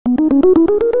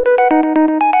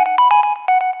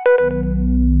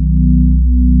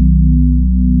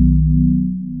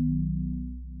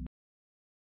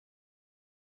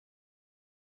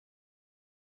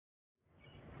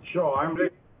Sure, I'm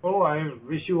ready. Oh, I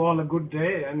wish you all a good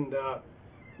day, and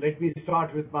let me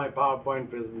start with my PowerPoint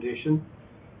presentation.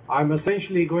 I'm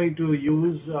essentially going to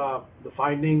use the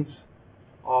findings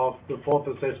of the fourth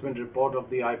assessment report of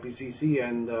the IPCC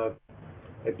and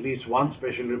at least one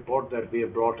special report that we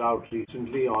have brought out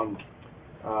recently on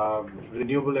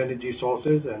renewable energy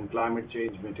sources and climate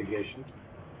change mitigation.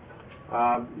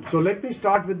 So let me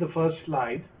start with the first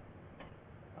slide.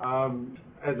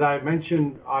 As I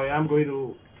mentioned, I am going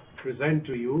to present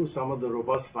to you some of the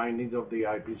robust findings of the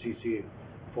IPCC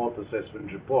fourth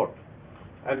assessment report.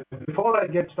 And before I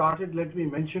get started, let me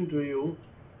mention to you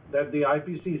that the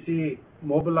IPCC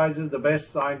mobilizes the best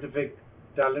scientific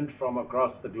talent from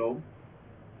across the globe.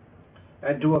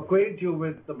 And to acquaint you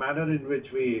with the manner in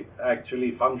which we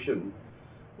actually function,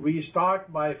 we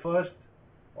start by first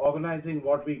organizing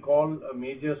what we call a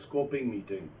major scoping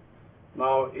meeting.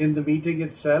 Now, in the meeting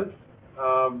itself,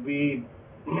 we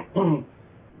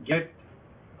get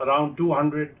around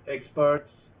 200 experts,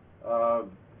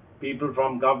 people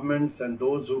from governments and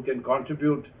those who can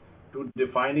contribute to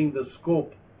defining the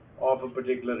scope of a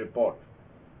particular report.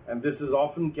 And this is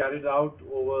often carried out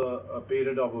over a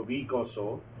period of a week or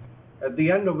so, at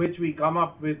the end of which we come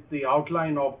up with the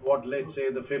outline of what, let's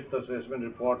say, the fifth assessment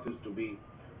report is to be,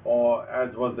 or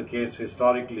as was the case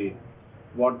historically,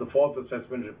 what the fourth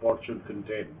assessment report should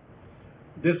contain.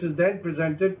 This is then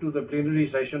presented to the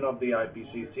plenary session of the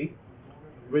IPCC,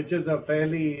 which is a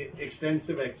fairly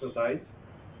extensive exercise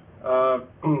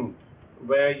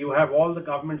where you have all the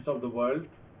governments of the world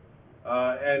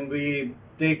and we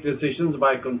take decisions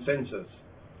by consensus.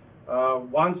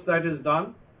 Once that is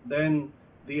done, then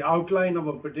the outline of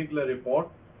a particular report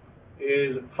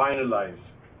is finalized,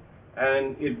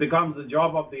 and it becomes the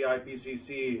job of the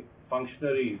IPCC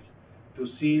functionaries to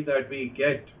see that we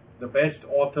get the best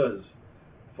authors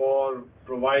for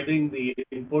providing the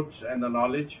inputs and the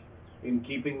knowledge in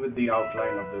keeping with the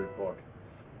outline of the report.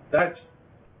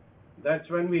 That's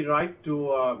when we write to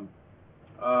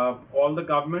all the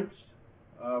governments.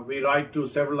 We write to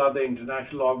several other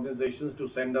international organizations to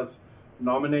send us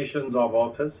nominations of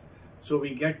authors. So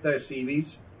we get their CVs.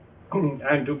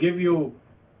 And to give you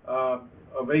a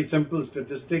very simple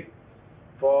statistic,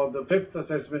 for the fifth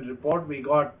assessment report, we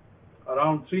got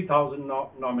around 3,000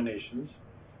 nominations,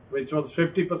 which was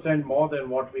 50% more than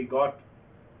what we got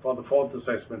for the fourth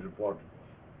assessment report.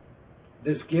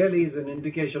 This clearly is an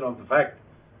indication of the fact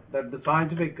that the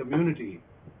scientific community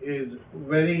is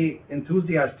very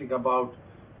enthusiastic about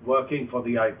working for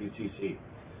the IPCC.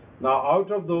 Now,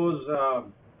 out of those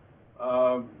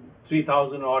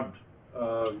 3,000 odd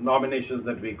nominations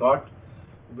that we got,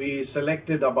 we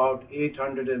selected about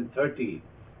 830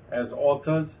 as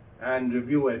authors and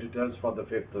review editors for the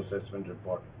fifth assessment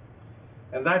report.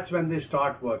 And that's when they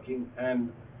start working.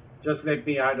 And just let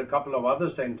me add a couple of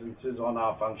other sentences on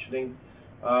our functioning.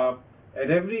 At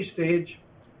every stage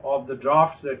of the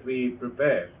drafts that we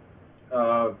prepare,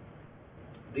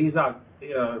 these are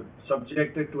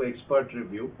subjected to expert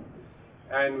review,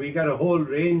 and we get a whole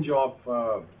range of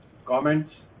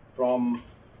comments from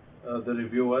the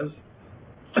reviewers,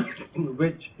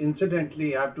 which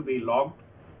incidentally have to be logged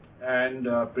and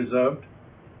preserved.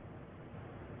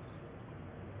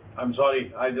 I'm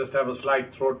sorry, I just have a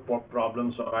slight throat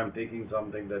problem, so I'm taking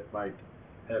something that might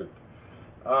help.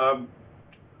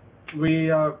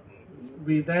 We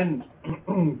then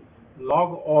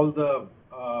log all the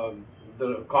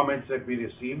comments that we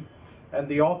receive, and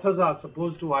the authors are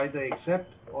supposed to either accept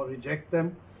or reject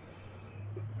them.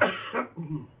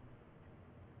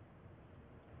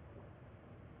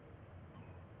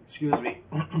 Excuse me.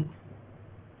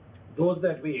 Those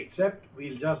that we accept,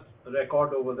 we'll just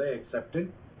record over there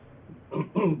accepted.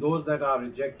 Those that are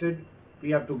rejected,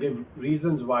 we have to give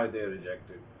reasons why they're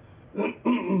rejected.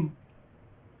 And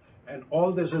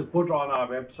all this is put on our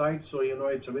website, so you know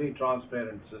it's a very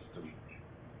transparent system.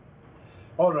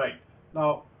 All right.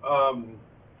 Now,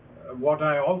 what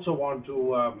I also want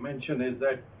to mention is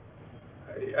that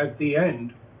at the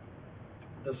end,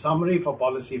 the summary for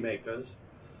policymakers,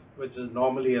 which is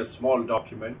normally a small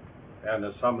document and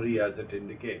a summary as it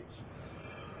indicates,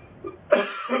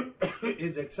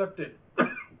 is accepted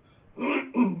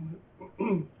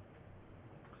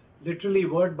literally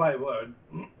word by word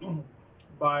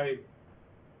by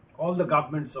all the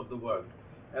governments of the world.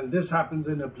 And this happens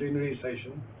in a plenary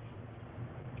session,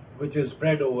 which is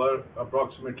spread over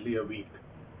approximately a week.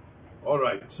 All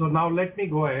right, so now let me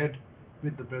go ahead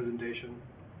with the presentation.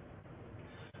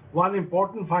 One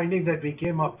important finding that we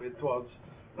came up with was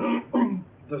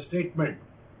the statement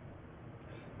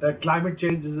that climate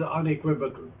change is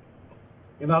unequivocal.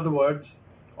 In other words,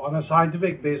 on a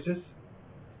scientific basis,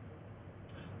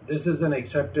 This is an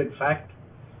accepted fact.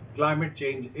 Climate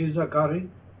change is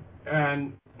occurring,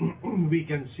 and we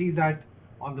can see that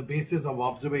on the basis of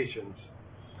observations.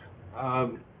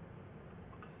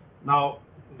 Now,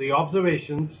 the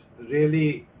observations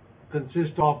really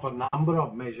consist of a number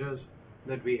of measures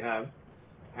that we have,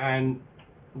 and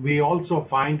we also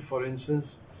find, for instance,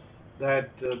 that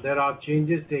there are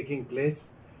changes taking place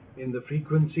in the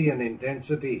frequency and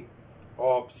intensity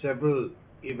of several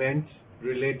events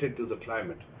related to the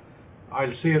climate.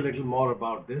 I'll say a little more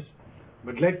about this,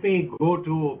 but let me go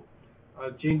to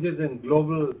changes in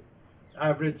global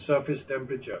average surface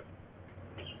temperature.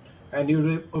 And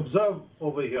you observe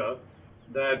over here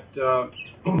that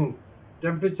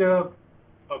temperature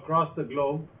across the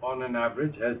globe on an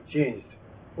average has changed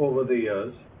over the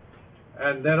years,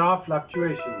 and there are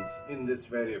fluctuations in this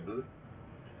variable.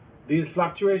 These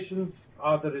fluctuations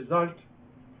are the result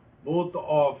both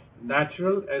of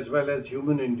natural as well as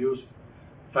human-induced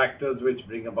factors which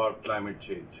bring about climate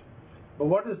change. But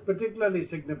what is particularly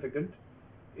significant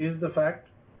is the fact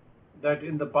that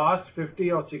in the past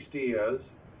 50 or 60 years,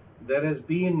 there has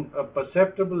been a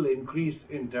perceptible increase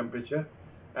in temperature,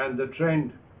 and the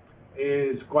trend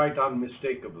is quite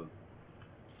unmistakable.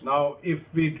 Now, if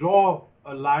we draw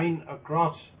a line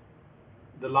across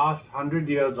the last 100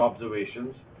 years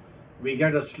observations, we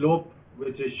get a slope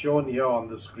which is shown here on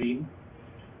the screen.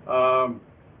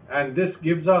 And this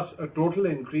gives us a total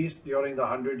increase during the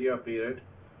 100-year period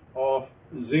of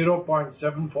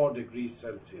 0.74 degrees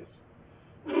Celsius.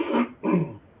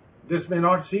 This may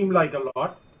not seem like a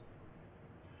lot,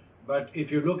 but if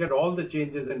you look at all the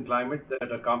changes in climate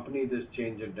that accompany this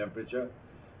change in temperature,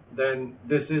 then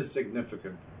this is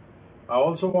significant. I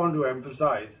also want to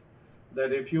emphasize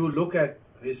that if you look at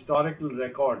historical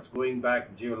records going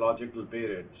back geological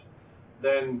periods,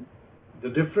 then the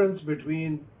difference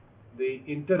between the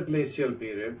interglacial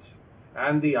periods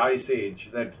and the ice age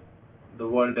that the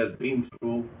world has been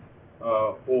through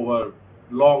over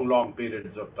long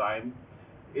periods of time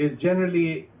is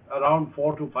generally around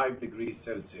 4 to 5 degrees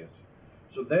Celsius.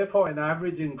 So therefore, an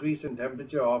average increase in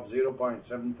temperature of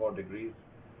 0.74 degrees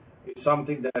is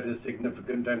something that is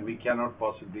significant and we cannot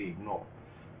possibly ignore.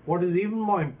 What is even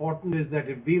more important is that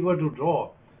if we were to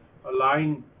draw a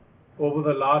line over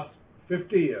the last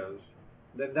 50 years,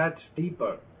 then that's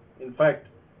steeper. In fact,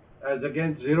 as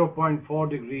against 0.4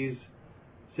 degrees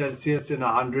Celsius in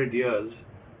 100 years,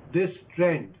 this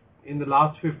trend in the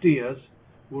last 50 years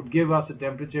would give us a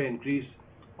temperature increase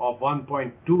of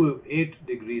 1.28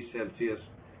 degrees Celsius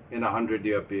in a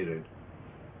 100-year period.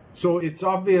 So it's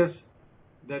obvious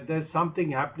that there's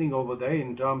something happening over there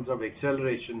in terms of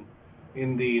acceleration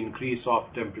in the increase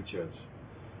of temperatures.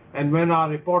 And when our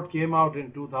report came out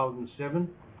in 2007,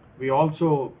 we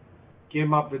also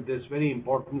came up with this very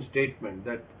important statement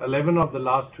that 11 of the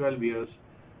last 12 years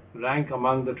rank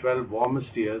among the 12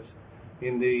 warmest years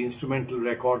in the instrumental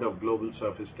record of global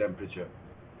surface temperature.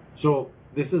 So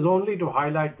this is only to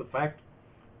highlight the fact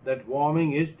that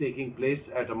warming is taking place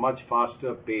at a much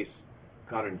faster pace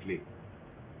currently.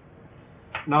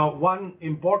 Now, one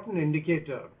important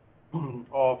indicator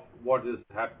of what is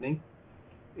happening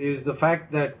is the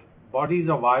fact that bodies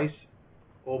of ice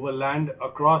over land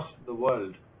across the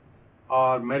world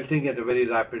are melting at a very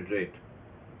rapid rate.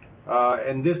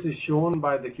 And this is shown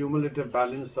by the cumulative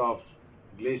balance of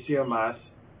glacier mass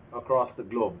across the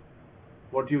globe.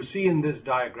 What you see in this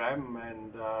diagram,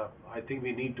 and I think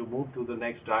we need to move to the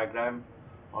next diagram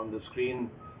on the screen,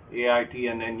 AIT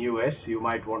and NUS, you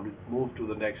might want to move to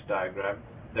the next diagram.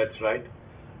 That's right.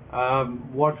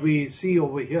 What we see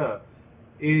over here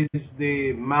is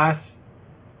the mass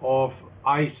of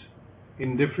ice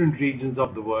in different regions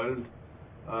of the world,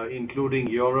 including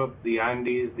Europe, the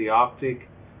Andes, the Arctic,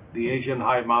 the Asian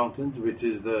high mountains, which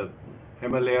is the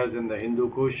Himalayas and the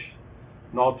Hindu Kush,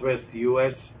 northwest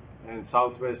US and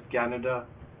southwest Canada,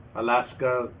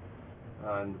 Alaska,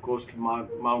 and coastal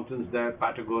mountains there,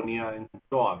 Patagonia, and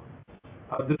so on.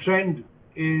 The trend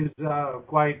is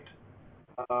quite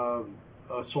a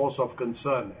source of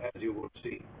concern, as you would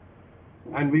see.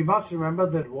 And we must remember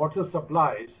that water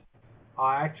supplies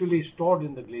are actually stored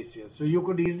in the glaciers. So you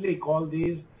could easily call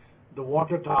these the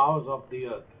water towers of the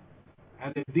earth.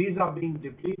 And if these are being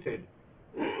depleted,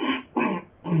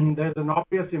 there's an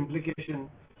obvious implication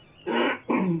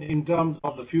in terms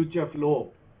of the future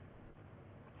flow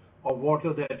of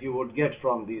water that you would get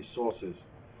from these sources.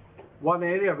 One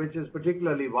area which is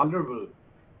particularly vulnerable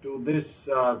to this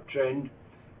trend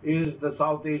is the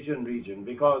South Asian region,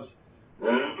 because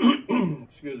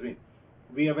excuse me,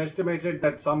 we have estimated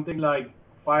that something like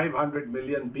 500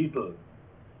 million people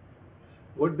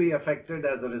would be affected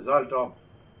as a result of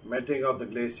melting of the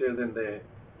glaciers in the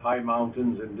high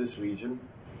mountains in this region,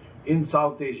 in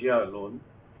South Asia alone,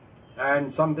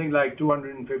 and something like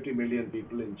 250 million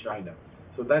people in China.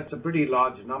 So that's a pretty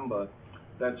large number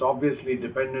that's obviously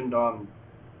dependent on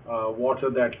water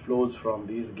that flows from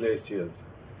these glaciers.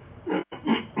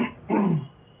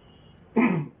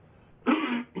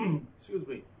 Excuse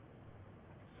me.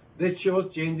 This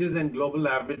shows changes in global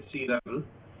average sea level,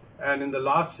 and in the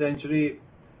last century,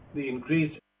 the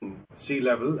increase in sea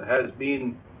level has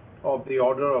been of the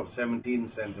order of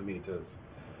 17 centimeters.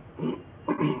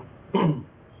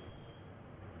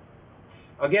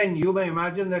 Again, you may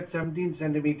imagine that 17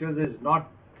 centimeters is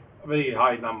not a very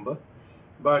high number,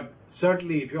 but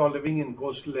certainly if you are living in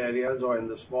coastal areas or in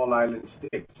the small island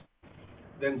states,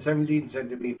 then 17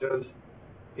 centimeters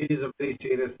is a very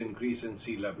serious increase in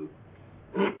sea level.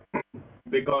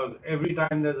 Because every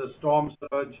time there's a storm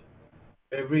surge,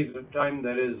 every time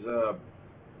there is a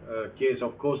case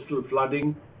of coastal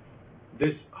flooding,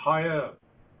 this higher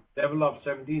level of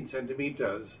 17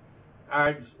 centimeters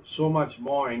adds so much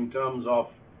more in terms of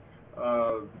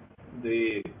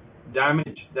the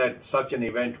damage that such an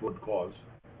event would cause.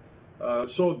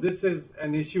 So this is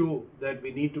an issue that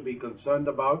we need to be concerned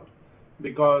about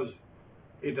because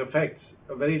it affects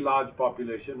a very large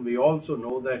population. We also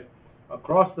know that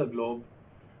across the globe,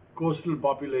 coastal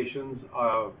populations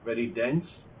are very dense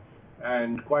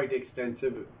and quite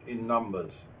extensive in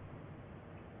numbers.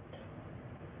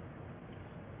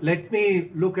 Let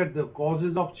me look at the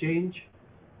causes of change,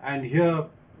 and here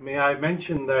may I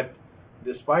mention that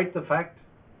despite the fact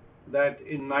that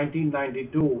in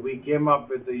 1992 we came up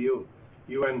with the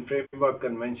UN Framework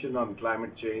Convention on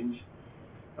Climate Change,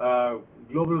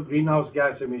 global greenhouse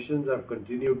gas emissions have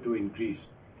continued to increase.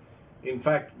 In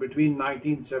fact, between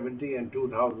 1970 and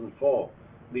 2004,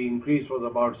 the increase was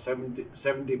about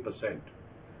 70%,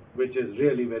 which is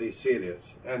really very serious,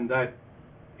 and that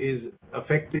is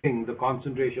affecting the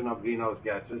concentration of greenhouse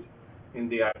gases in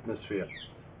the atmosphere.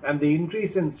 And the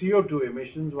increase in CO2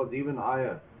 emissions was even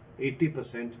higher,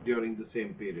 80% during the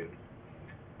same period.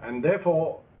 And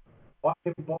therefore, one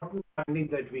important finding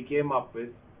that we came up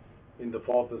with in the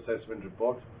fourth assessment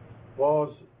report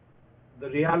was the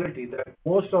reality that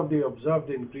most of the observed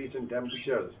increase in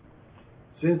temperatures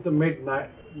since the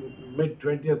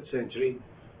mid-20th century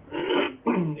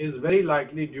is very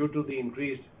likely due to the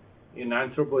increase in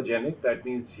anthropogenic, that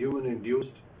means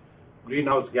human-induced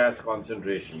greenhouse gas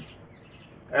concentrations.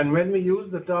 And when we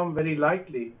use the term very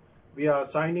likely, we are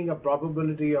assigning a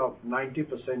probability of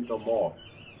 90% or more.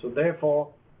 So therefore,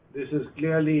 this is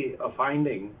clearly a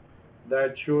finding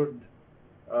that should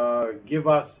give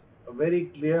us a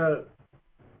very clear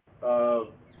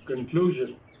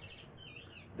conclusion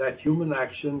that human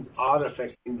actions are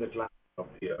affecting the climate of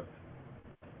the Earth.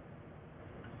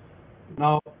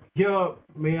 Now, here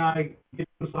may I give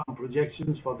you some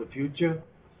projections for the future.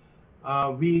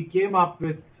 We came up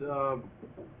with a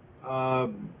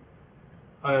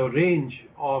range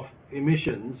of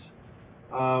emissions,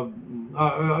 a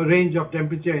range of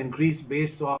temperature increase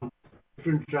based on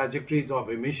different trajectories of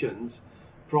emissions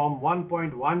from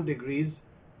 1.1 degrees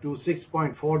to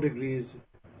 6.4 degrees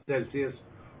Celsius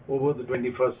over the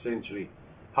 21st century.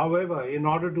 However, in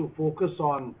order to focus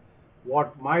on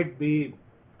what might be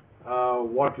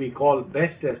what we call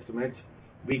best estimates,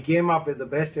 we came up with the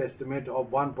best estimate of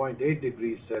 1.8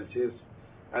 degrees Celsius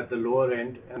at the lower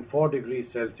end and 4 degrees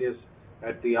Celsius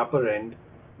at the upper end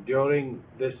during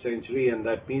this century, and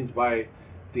that means by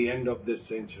the end of this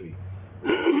century.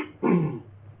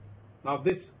 Now,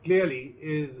 this clearly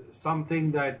is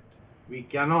something that we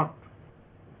cannot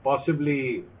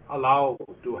possibly allow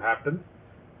to happen,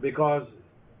 because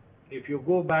if you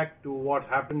go back to what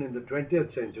happened in the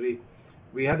 20th century,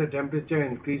 we had a temperature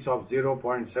increase of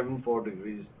 0.74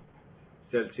 degrees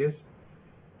Celsius.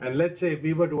 And let's say if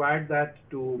we were to add that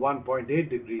to 1.8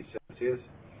 degrees Celsius,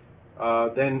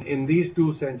 then in these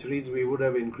 2 centuries we would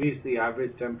have increased the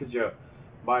average temperature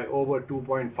by over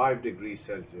 2.5 degrees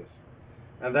Celsius.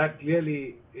 And that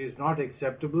clearly is not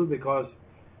acceptable because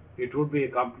it would be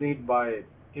accompanied by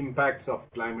impacts of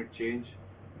climate change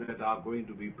that are going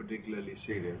to be particularly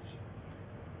serious.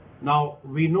 Now,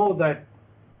 we know that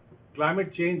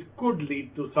climate change could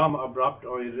lead to some abrupt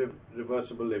or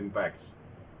irreversible impacts.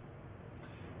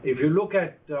 If you look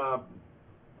at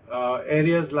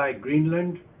areas like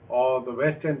Greenland or the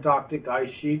West Antarctic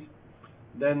ice sheet,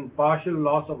 then partial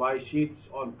loss of ice sheets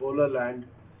on polar land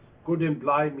could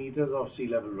imply meters of sea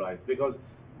level rise, because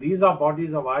these are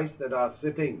bodies of ice that are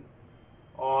sitting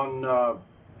on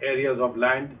areas of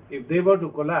land. If they were to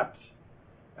collapse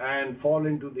and fall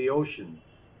into the ocean,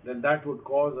 then that would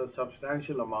cause a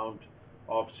substantial amount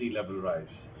of sea level rise.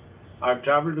 I've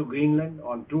traveled to Greenland.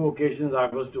 On 2 occasions I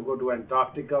was to go to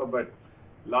Antarctica, but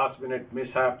last minute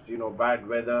mishaps, bad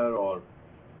weather, or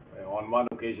on one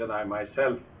occasion I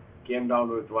myself came down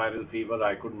with viral fever.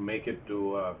 I couldn't make it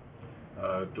to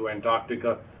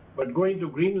Antarctica. But going to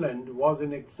Greenland was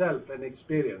in itself an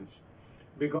experience,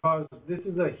 because this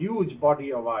is a huge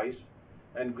body of ice,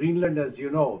 and Greenland, as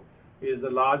you know, is the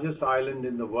largest island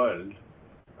in the world.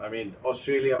 I mean,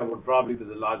 Australia would probably be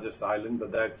the largest island,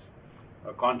 but that's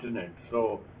a continent.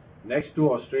 So next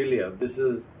to Australia, this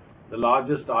is the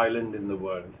largest island in the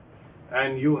world.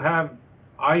 And you have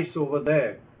ice over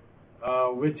there,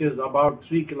 which is about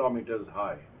 3 kilometers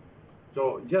high.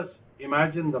 So just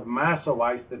imagine the mass of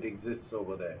ice that exists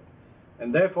over there.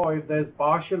 And therefore, if there's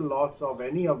partial loss of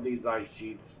any of these ice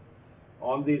sheets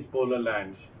on these polar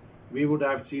lands, we would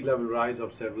have sea level rise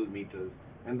of several meters.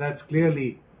 And that's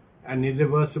clearly an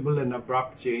irreversible and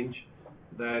abrupt change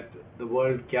that the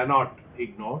world cannot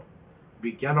ignore.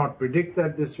 We cannot predict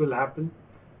that this will happen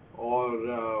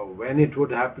or when it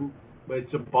would happen, but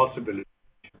it's a possibility.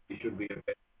 We should be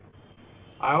aware.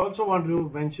 I also want to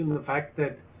mention the fact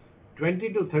that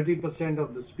 20 to 30%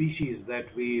 of the species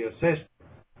that we assessed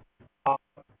are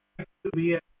to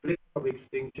be at risk of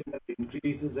extinction if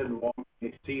increases in warming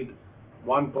exceed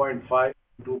 1.5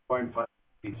 to 2.5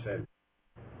 degrees Celsius.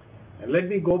 And let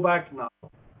me go back now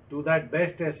to that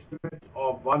best estimate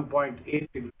of 1.8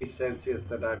 degrees Celsius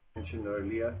that I mentioned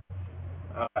earlier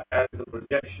as the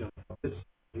projection of this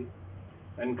study,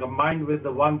 and combined with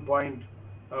the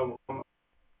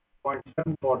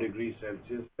 1.74 degrees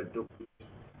Celsius that took place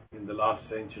in the last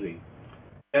century.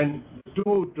 And the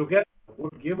two together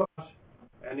would give us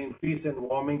an increase in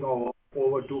warming of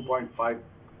over 2.5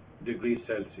 degrees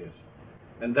Celsius.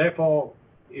 And therefore,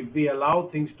 if we allow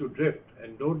things to drift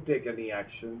and don't take any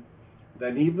action,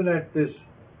 then even at this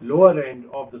lower end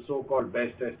of the so-called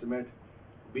best estimate,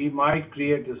 we might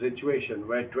create a situation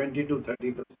where 20 to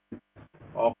 30%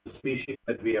 of the species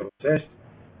that we have assessed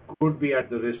could be at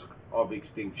the risk of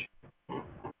extinction.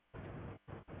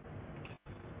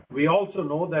 We also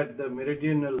know that the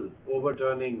meridional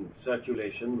overturning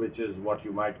circulation, which is what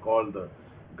you might call the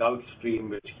Gulf Stream,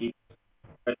 which keeps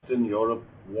Western Europe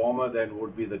warmer than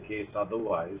would be the case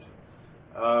otherwise,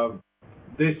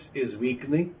 this is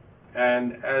weakening,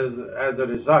 and as a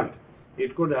result,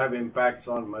 it could have impacts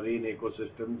on marine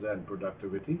ecosystems and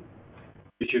productivity,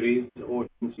 fisheries,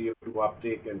 ocean CO2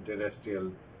 uptake, and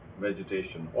terrestrial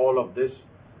vegetation. All of this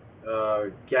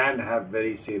can have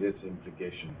very serious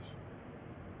implications.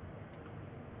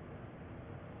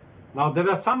 Now, there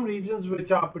are some regions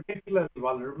which are particularly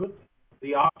vulnerable,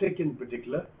 the Arctic in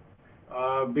particular,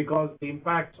 because the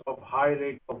impacts of high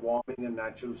rates of warming in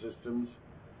natural systems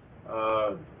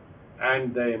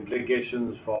and the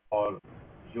implications for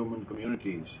human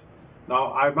communities.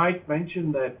 Now, I might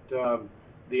mention that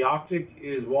the Arctic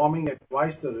is warming at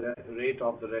twice the rate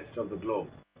of the rest of the globe,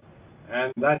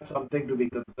 and that's something to be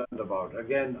concerned about.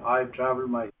 Again, I've traveled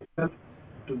myself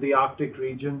to the Arctic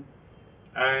region,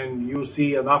 and you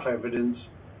see enough evidence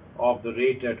of the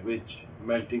rate at which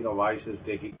melting of ice is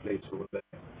taking place over there.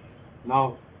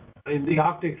 Now, in the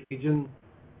Arctic region,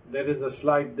 there is a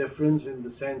slight difference in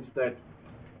the sense that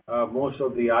most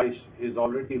of the ice is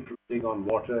already floating on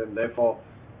water, and therefore,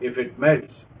 if it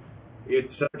melts,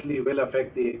 it certainly will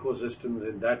affect the ecosystems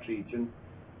in that region,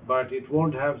 but it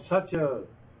won't have such a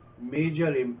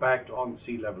major impact on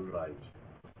sea level rise.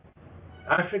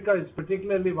 Africa is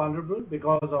particularly vulnerable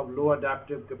because of low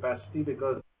adaptive capacity,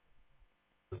 because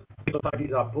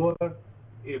societies are poor.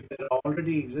 If there are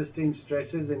already existing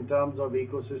stresses in terms of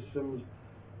ecosystems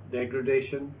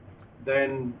degradation,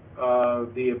 then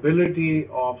the ability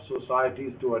of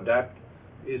societies to adapt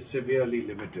is severely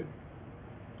limited.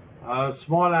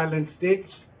 Small island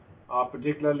states are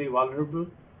particularly vulnerable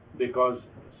because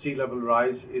sea level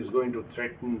rise is going to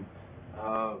threaten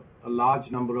a large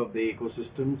number of the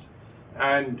ecosystems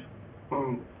and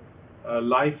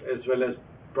life as well as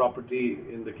property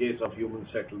in the case of human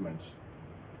settlements.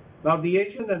 Now, the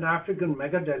Asian and African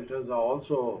megadeltas are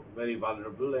also very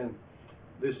vulnerable, and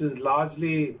this is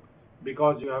largely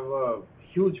because you have a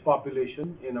huge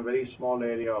population in a very small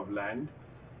area of land,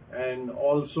 and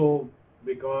also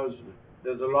because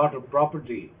there's a lot of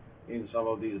property in some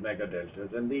of these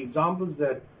megadeltas. And the examples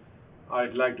that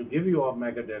I'd like to give you of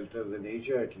megadeltas in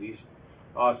Asia at least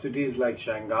are cities like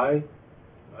Shanghai,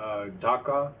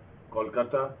 Dhaka,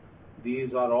 Kolkata.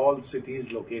 These are all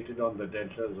cities located on the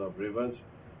deltas of rivers,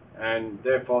 and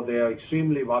therefore they are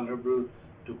extremely vulnerable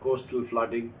to coastal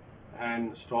flooding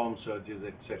and storm surges,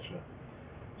 etc.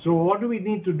 So what do we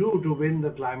need to do to win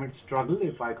the climate struggle,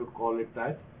 if I could call it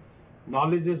that?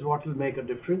 Knowledge is what will make a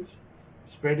difference.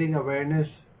 Spreading awareness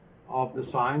of the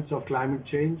science of climate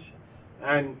change.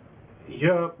 And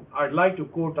here I'd like to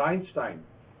quote Einstein,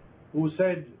 who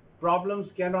said, problems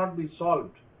cannot be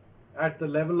solved at the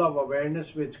level of awareness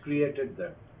which created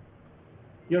them.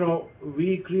 You know,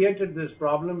 we created this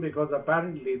problem because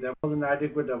apparently there wasn't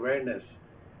adequate awareness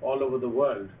all over the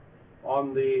world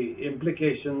on the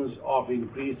implications of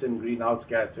increase in greenhouse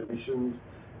gas emissions,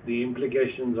 the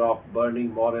implications of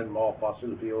burning more and more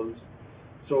fossil fuels.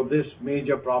 So this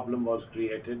major problem was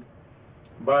created.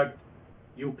 But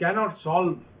you cannot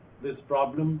solve this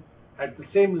problem at the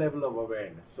same level of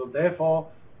awareness. So therefore,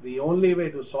 the only way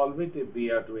to solve it, if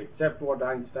we are to accept what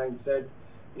Einstein said,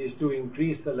 is to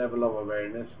increase the level of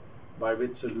awareness by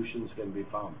which solutions can be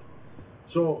found.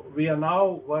 So we are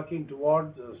now working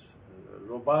towards a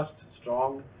robust,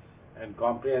 strong, and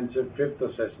comprehensive fifth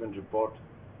assessment report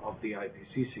of the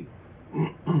IPCC.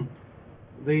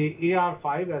 The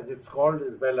AR5, as it's called,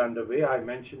 is well underway. I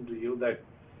mentioned to you that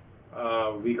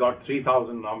we got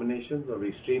 3,000 nominations of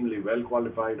extremely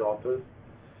well-qualified authors.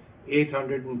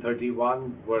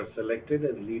 831 were selected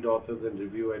as lead authors and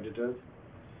review editors.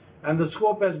 And the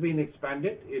scope has been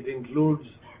expanded. It includes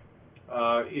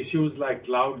issues like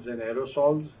clouds and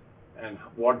aerosols and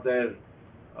what their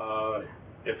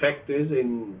effect is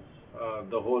in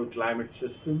the whole climate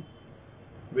system.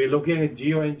 We're looking at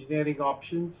geoengineering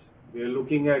options. We're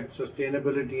looking at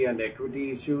sustainability and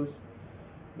equity issues.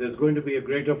 There's going to be a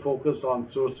greater focus on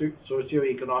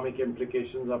socio-economic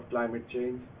implications of climate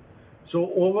change.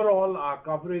 So overall, our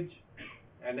coverage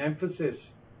and emphasis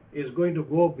is going to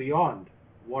go beyond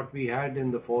what we had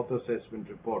in the fourth assessment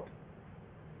report.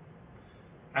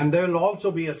 And there will also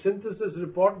be a synthesis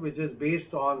report which is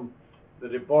based on the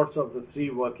reports of the three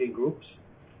working groups.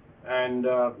 And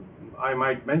I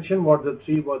might mention what the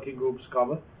three working groups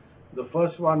cover. The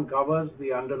first one covers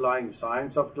the underlying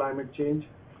science of climate change.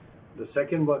 The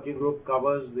second working group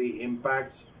covers the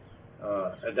impacts,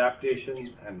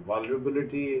 adaptation, and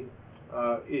vulnerability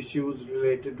issues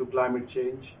related to climate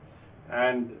change.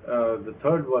 And the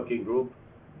third working group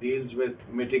deals with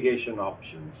mitigation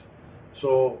options.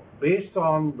 So based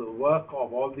on the work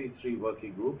of all these three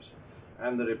working groups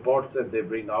and the reports that they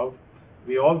bring out,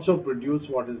 we also produce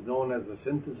what is known as the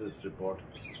synthesis report.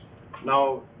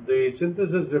 Now, the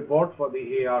synthesis report for the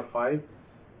AR5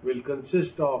 will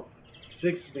consist of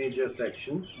 6 major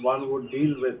sections. One would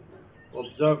deal with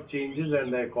observed changes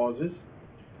and their causes.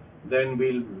 Then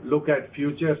we'll look at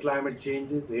future climate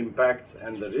changes, impacts,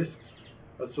 and the risks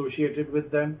associated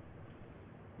with them.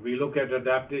 We look at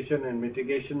adaptation and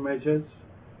mitigation measures.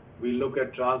 We look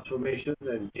at transformations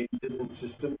and changes in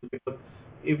systems. Because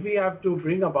if we have to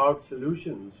bring about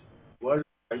solutions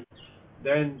worldwide,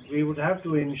 then we would have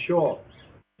to ensure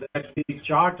that we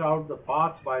chart out the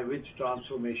path by which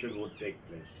transformation would take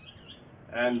place.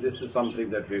 And this is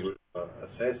something that we will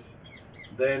assess.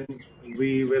 Then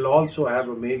we will also have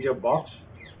a major box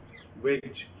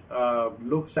which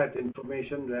looks at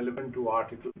information relevant to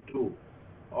Article 2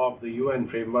 of the UN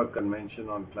Framework Convention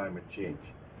on Climate Change.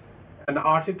 And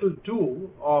Article 2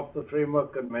 of the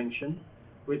Framework Convention,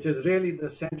 which is really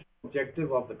the central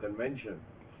objective of the convention,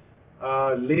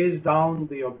 lays down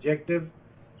the objective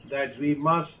that we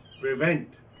must prevent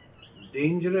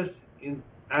dangerous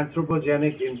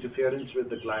anthropogenic interference with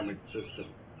the climate system.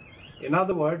 In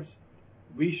other words,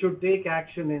 we should take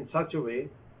action in such a way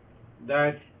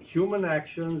that human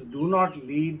actions do not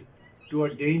lead to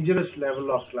a dangerous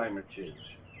level of climate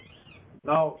change.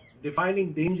 Now,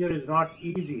 defining danger is not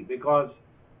easy because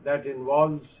that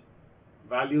involves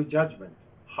value judgment.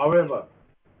 However,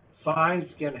 science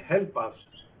can help us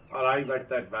arrive at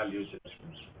that value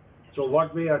judgment. So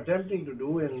what we are attempting to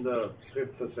do in the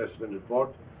fifth assessment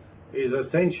report is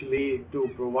essentially to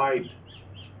provide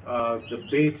the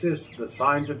basis, the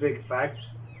scientific facts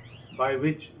by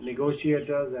which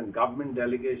negotiators and government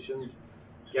delegations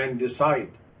can decide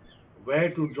where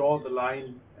to draw the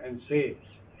line and say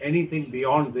anything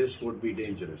beyond this would be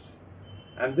dangerous.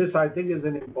 And this, I think, is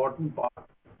an important part.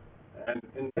 And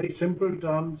in very simple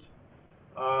terms,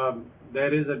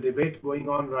 there is a debate going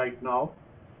on right now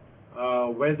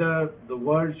whether the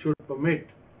world should permit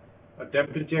a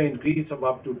temperature increase of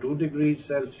up to 2 degrees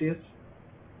Celsius,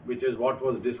 which is what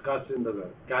was discussed in the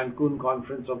Cancun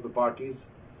conference of the parties,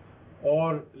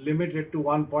 or limit it to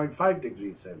 1.5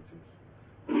 degrees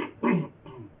Celsius.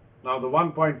 Now, the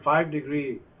 1.5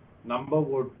 degree number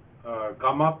would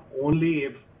come up only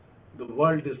if the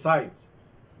world decides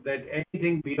that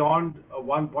anything beyond a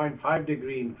 1.5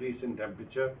 degree increase in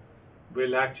temperature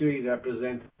will actually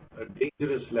represent a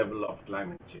dangerous level of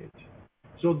climate change.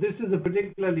 So this is a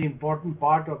particularly important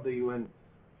part of the UN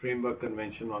Framework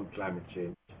Convention on Climate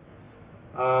Change.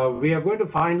 We are going to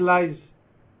finalize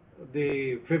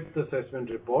the fifth assessment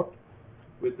report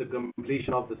with the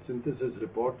completion of the synthesis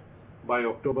report by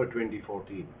October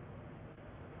 2014.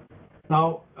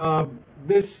 Now,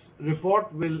 this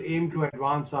report will aim to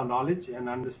advance our knowledge and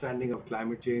understanding of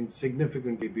climate change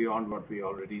significantly beyond what we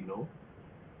already know.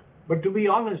 But to be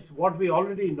honest, what we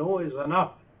already know is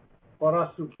enough for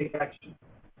us to take action.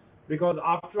 Because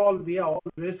after all, we are all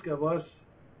risk-averse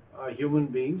human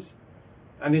beings.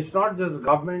 And it's not just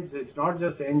governments, it's not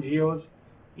just NGOs.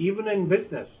 Even in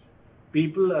business,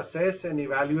 people assess and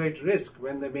evaluate risk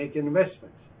when they make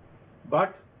investments.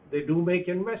 But they do make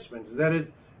investments. There is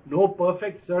no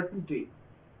perfect certainty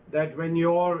that when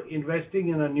you're investing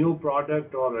in a new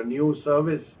product or a new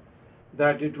service,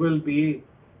 that it will be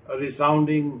a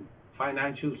resounding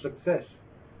financial success.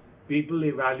 People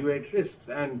evaluate risks,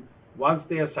 and once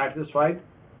they are satisfied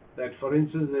that, for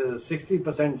instance, there's a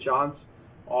 60% chance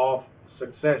of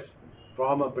success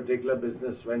from a particular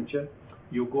business venture,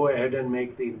 you go ahead and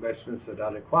make the investments that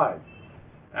are required.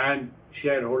 And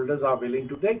shareholders are willing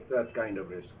to take that kind of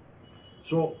risk.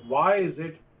 So why is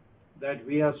it that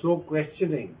we are so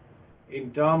questioning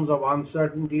in terms of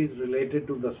uncertainties related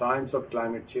to the science of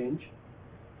climate change?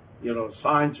 You know,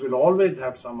 science will always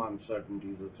have some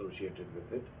uncertainties associated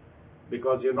with it,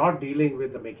 because you're not dealing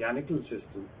with a mechanical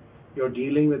system. You're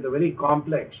dealing with a very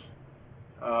complex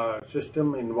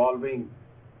system involving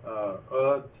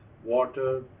earth,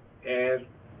 water, air,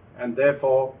 and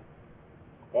therefore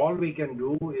all we can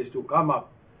do is to come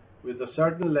up with a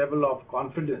certain level of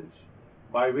confidence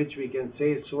by which we can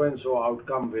say so and so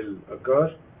outcome will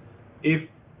occur if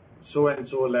so and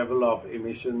so level of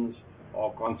emissions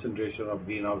or concentration of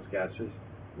greenhouse gases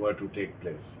were to take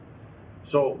place.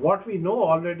 So what we know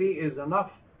already is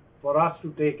enough for us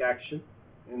to take action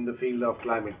in the field of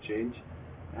climate change,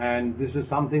 and this is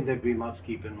something that we must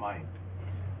keep in mind.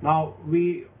 Now,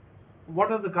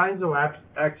 what are the kinds of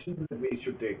actions that we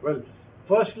should take? Well,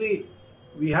 firstly,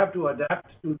 we have to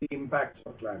adapt to the impacts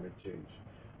of climate change.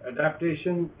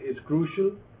 Adaptation is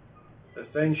crucial,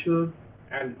 essential,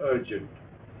 and urgent,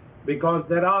 because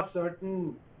there are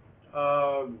certain,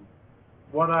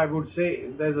 what I would say,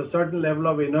 there's a certain level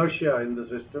of inertia in the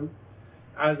system,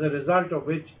 as a result of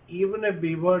which, even if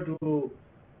we were to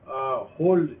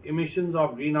hold emissions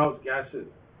of greenhouse gases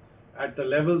at the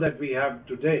level that we have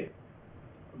today,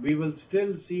 we will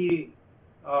still see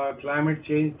climate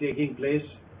change taking place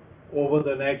over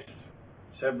the next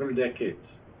several decades.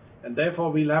 And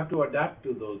therefore, we'll have to adapt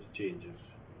to those changes.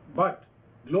 But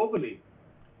globally,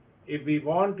 if we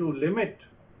want to limit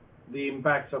the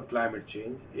impacts of climate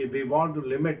change, if we want to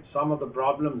limit some of the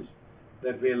problems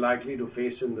that we are likely to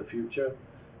face in the future,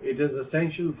 it is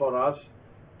essential for us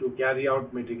to carry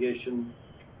out mitigation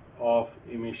of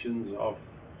emissions of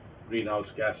greenhouse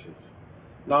gases.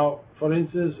 Now, for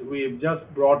instance, we've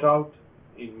just brought out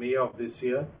in May of this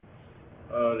year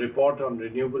a report on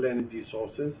renewable energy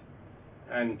sources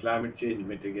and climate change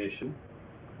mitigation.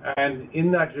 And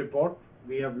in that report,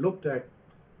 we have looked at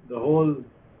the whole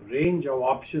range of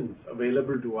options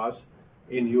available to us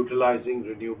in utilizing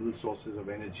renewable sources of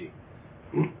energy.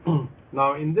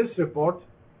 Now, in this report,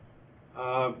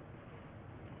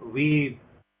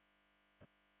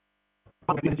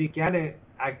 energy can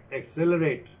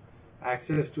accelerate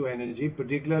access to energy,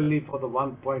 particularly for the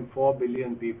 1.4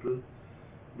 billion people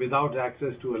without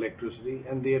access to electricity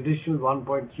and the additional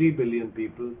 1.3 billion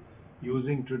people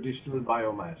using traditional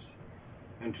biomass.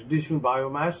 And traditional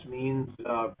biomass means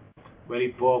very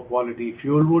poor quality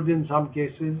fuel wood in some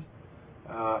cases,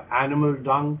 animal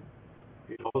dung.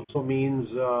 It also means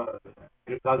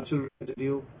agricultural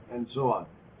residue, and so on.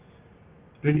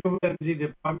 Renewable energy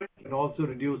deployment can also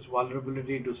reduce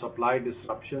vulnerability to supply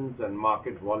disruptions and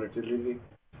market volatility.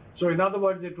 So in other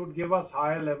words, it would give us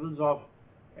higher levels of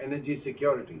energy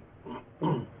security.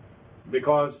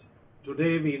 Because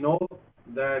today we know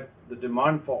that the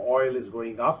demand for oil is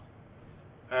going up,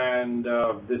 and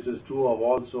this is true of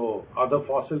also other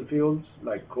fossil fuels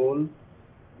like coal,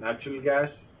 natural gas.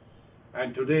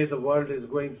 And today the world is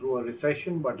going through a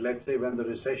recession, but let's say when the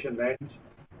recession ends,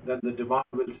 then the demand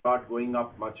will start going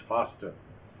up much faster.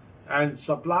 And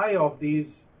supply of these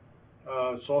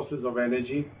sources of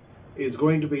energy is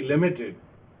going to be limited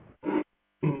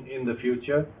in the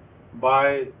future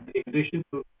by the addition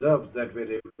to reserves that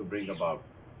we're able to bring about.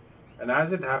 And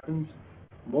as it happens,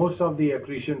 most of the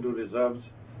accretion to reserves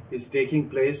is taking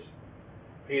place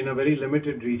in a very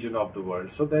limited region of the world.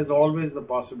 So there's always the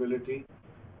possibility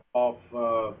of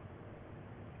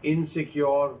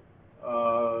insecure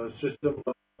system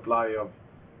of supply of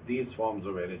these forms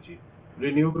of energy.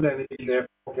 Renewable energy,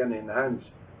 therefore, can enhance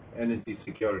energy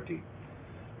security.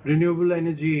 Renewable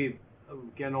energy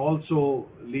can also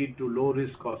lead to low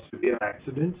risk or severe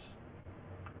accidents,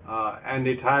 and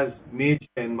it has major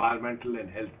environmental and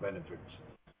health benefits.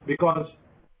 Because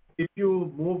if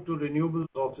you move to renewable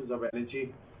sources of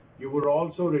energy, you would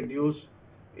also reduce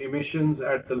emissions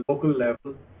at the local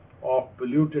level of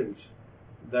pollutants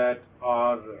that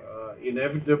are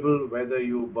inevitable whether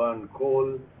you burn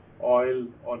coal, oil,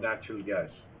 or natural gas.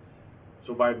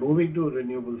 So by moving to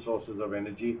renewable sources of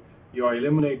energy, you are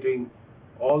eliminating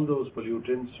all those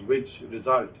pollutants, which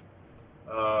result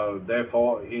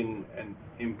therefore in an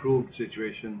improved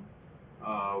situation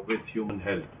with human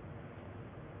health.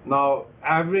 Now,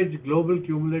 average global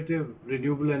cumulative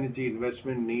renewable energy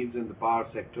investment needs in the power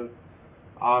sector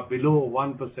are below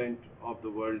 1% of the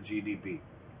world GDP.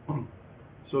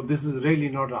 So this is really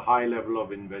not a high level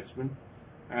of investment,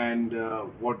 and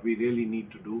what we really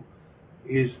need to do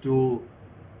is to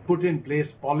put in place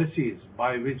policies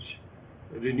by which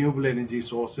renewable energy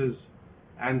sources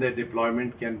and their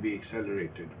deployment can be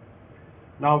accelerated.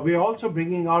 Now, we are also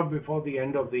bringing out before the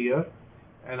end of the year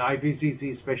an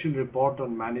IPCC special report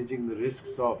on managing the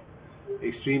risks of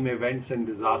extreme events and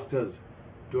disasters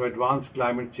to advance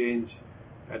climate change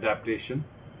adaptation,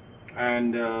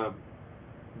 and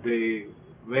the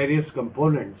various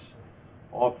components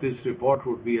of this report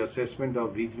would be assessment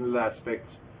of regional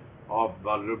aspects of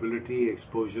vulnerability,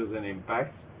 exposures and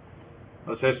impacts,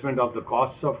 assessment of the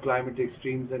costs of climate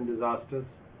extremes and disasters,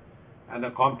 and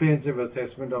a comprehensive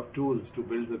assessment of tools to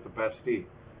build the capacity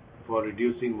for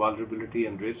reducing vulnerability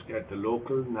and risk at the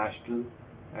local, national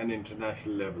and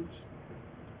international levels.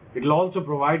 It will also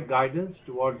provide guidance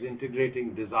towards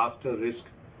integrating disaster risk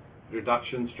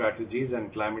reduction strategies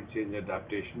and climate change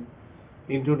adaptation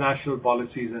into national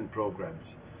policies and programs.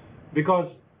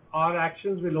 Because our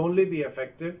actions will only be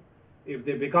effective if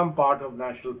they become part of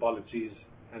national policies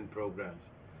and programs.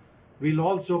 We'll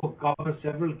also cover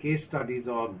several case studies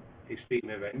on extreme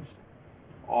events,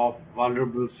 of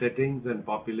vulnerable settings and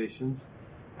populations,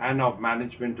 and of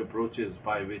management approaches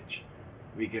by which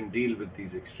we can deal with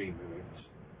these extreme events.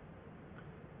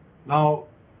 Now,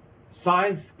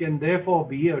 science can therefore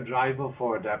be a driver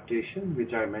for adaptation,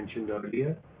 which I mentioned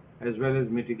earlier, as well as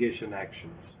mitigation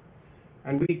actions.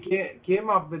 And we came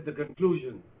up with the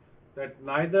conclusion that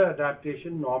neither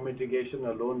adaptation nor mitigation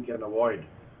alone can avoid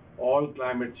all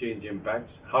climate change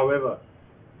impacts. However,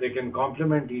 they can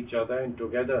complement each other and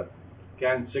together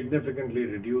can significantly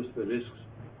reduce the risks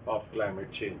of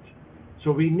climate change.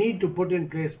 So we need to put in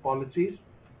place policies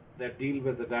that deal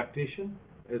with adaptation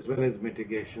as well as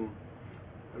mitigation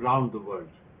around the world.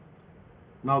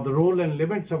 Now, the role and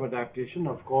limits of adaptation,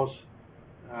 of course,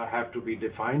 have to be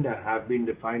defined and have been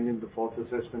defined in the fourth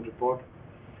assessment report.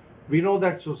 We know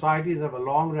that societies have a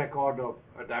long record of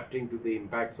adapting to the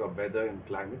impacts of weather and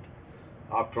climate.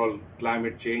 After all,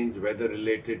 climate change,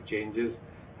 weather-related changes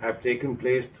have taken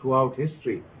place throughout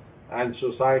history, and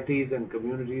societies and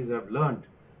communities have learned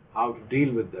how to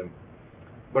deal with them.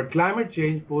 But climate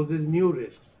change poses new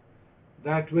risks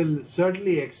that will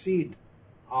certainly exceed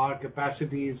our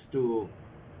capacities to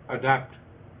adapt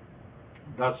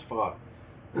thus far.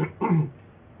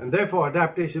 And therefore,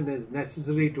 adaptation is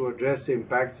necessary to address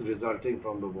impacts resulting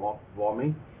from the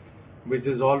warming, which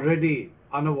is already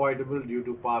unavoidable due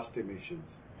to past emissions.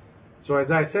 So as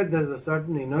I said, there's a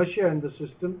certain inertia in the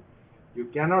system. You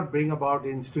cannot bring about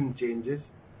instant changes.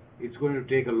 It's going to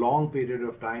take a long period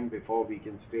of time before we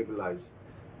can stabilize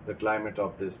the climate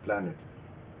of this planet.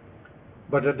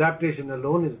 But adaptation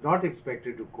alone is not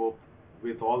expected to cope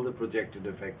with all the projected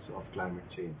effects of climate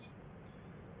change.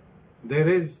 There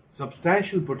is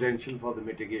substantial potential for the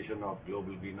mitigation of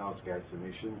global greenhouse gas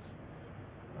emissions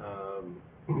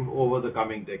over the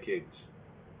coming decades.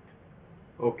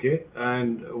 Okay,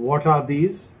 and what are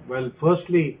these? Well,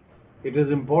 firstly, it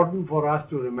is important for us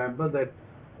to remember that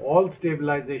all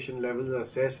stabilization levels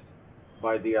assessed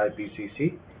by the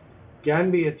IPCC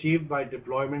can be achieved by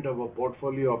deployment of a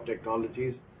portfolio of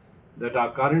technologies that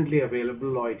are currently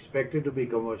available or expected to be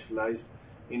commercialized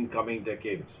in coming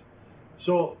decades.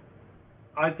 So,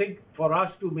 I think for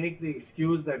us to make the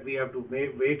excuse that we have to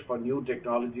wait for new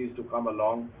technologies to come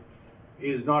along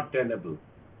is not tenable.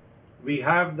 We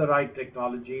have the right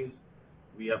technologies,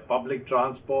 we have public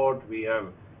transport, we have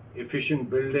efficient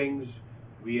buildings,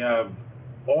 we have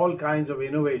all kinds of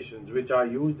innovations which are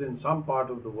used in some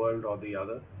part of the world or the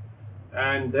other,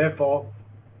 and therefore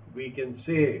we can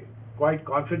say quite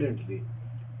confidently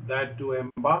that to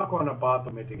embark on a path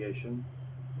of mitigation,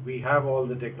 we have all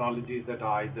the technologies that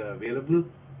are either available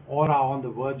or are on the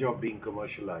verge of being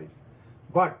commercialized.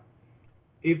 But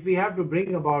if we have to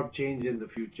bring about change in the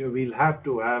future, we'll have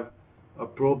to have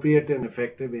appropriate and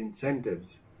effective incentives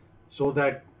so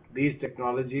that these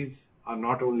technologies are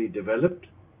not only developed,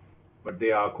 but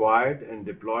they are acquired and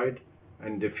deployed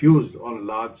and diffused on a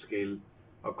large scale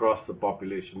across the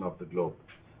population of the globe.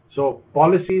 So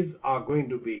policies are going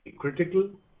to be critical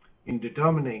in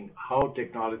determining how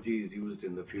technology is used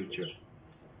in the future.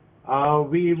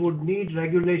 We would need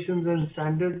regulations and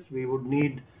standards. We would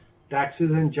need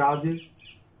taxes and charges.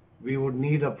 We would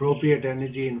need appropriate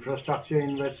energy infrastructure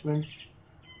investments,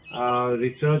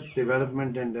 research,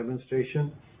 development, and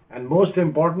demonstration. And most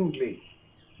importantly,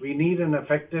 we need an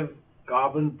effective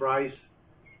carbon price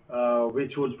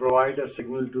which would provide a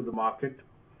signal to the market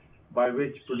by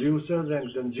which producers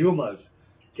and consumers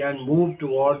can move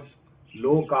towards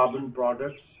low carbon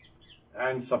products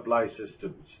and supply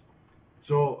systems.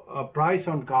 So a price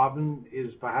on carbon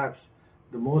is perhaps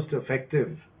the most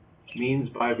effective means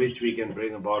by which we can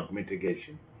bring about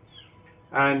mitigation.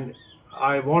 And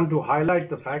I want to highlight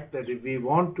the fact that if we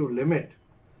want to limit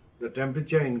the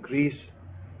temperature increase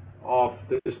of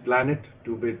this planet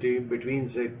to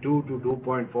between say 2 to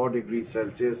 2.4 degrees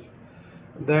Celsius,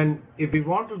 then if we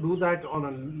want to do that on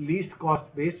a least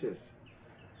cost basis,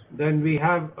 then we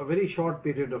have a very short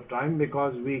period of time,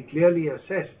 because we clearly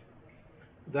assessed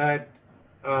that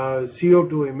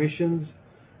CO2 emissions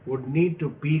would need to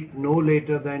peak no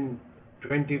later than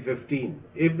 2015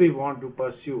 if we want to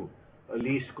pursue a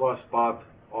least cost path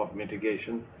of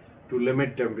mitigation to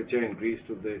limit temperature increase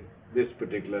to this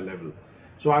particular level.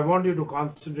 So I want you to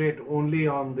concentrate only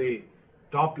on the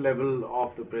top level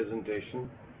of the presentation,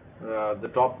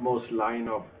 the topmost line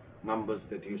of numbers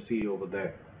that you see over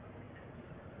there.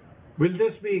 Will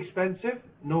this be expensive?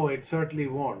 No, it certainly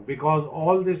won't, because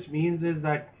all this means is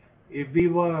that if we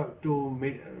were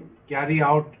to carry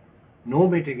out no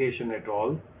mitigation at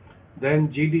all, then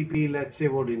GDP, let's say,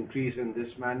 would increase in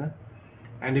this manner.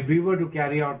 And if we were to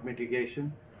carry out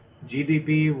mitigation,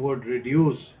 GDP would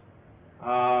reduce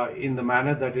in the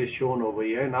manner that is shown over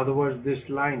here. In other words, this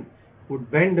line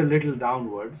would bend a little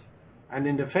downwards. And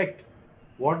in effect,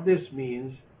 what this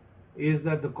means is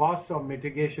that the cost of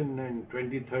mitigation in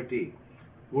 2030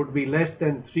 would be less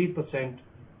than 3%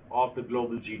 of the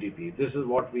global GDP. This is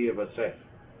what we have assessed.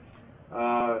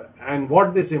 And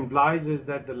what this implies is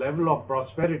that the level of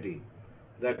prosperity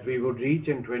that we would reach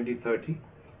in 2030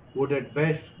 would at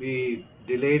best be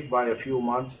delayed by a few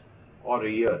months or a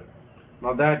year.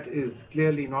 Now that is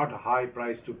clearly not a high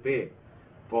price to pay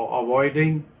for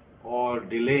avoiding or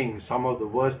delaying some of the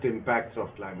worst impacts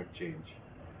of climate change.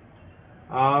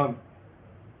 I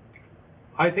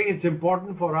think it's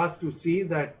important for us to see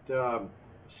that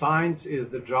science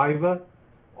is the driver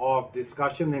of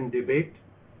discussion and debate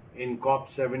in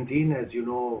COP17, as you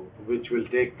know, which will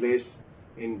take place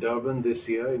in Durban this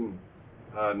year, in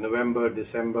November,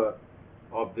 December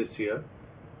of this year.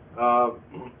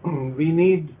 We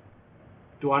need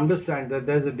to understand that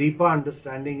there's a deeper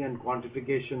understanding and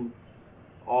quantification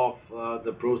of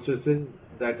the processes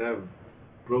that have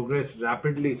progressed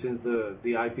rapidly since the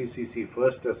IPCC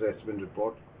first assessment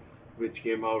report, which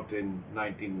came out in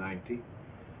 1990.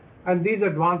 And these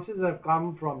advances have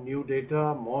come from new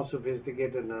data, more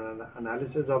sophisticated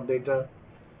analysis of data,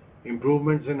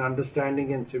 improvements in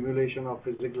understanding and simulation of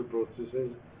physical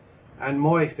processes, and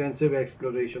more extensive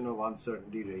exploration of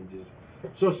uncertainty ranges.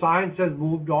 So science has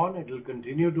moved on, it will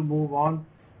continue to move on,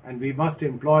 and we must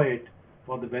employ it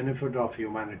for the benefit of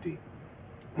humanity.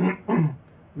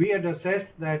 We had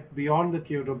assessed that beyond the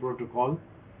Kyoto Protocol,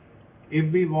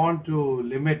 if we want to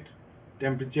limit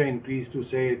temperature increase to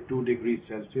say 2 degrees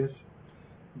Celsius,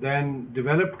 then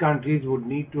developed countries would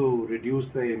need to reduce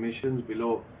their emissions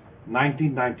below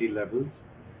 1990 levels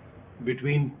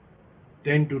between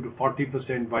 10 to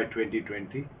 40% by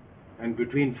 2020 and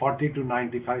between 40 to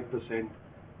 95%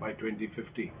 by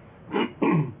 2050.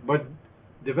 But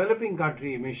developing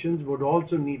country emissions would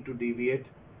also need to deviate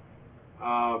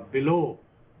below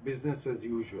business as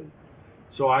usual.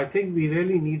 So I think we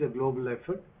really need a global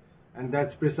effort, and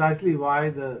that's precisely why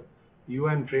the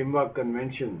UN Framework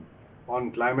Convention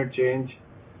on Climate Change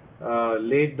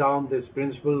laid down this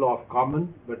principle of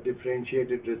common but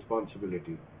differentiated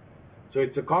responsibility. So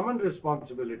it's a common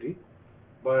responsibility,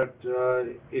 but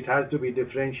it has to be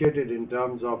differentiated in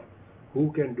terms of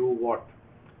who can do what.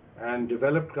 And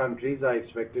developed countries are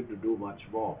expected to do much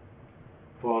more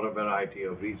for a variety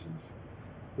of reasons.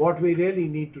 What we really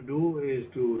need to do is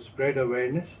to spread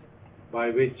awareness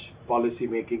by which policy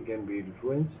making can be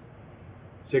influenced.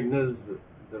 Signals,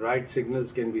 the right signals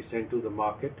can be sent to the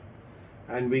market,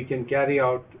 and we can carry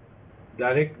out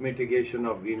direct mitigation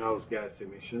of greenhouse gas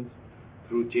emissions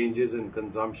through changes in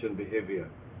consumption behavior.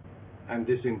 And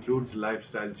this includes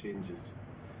lifestyle changes.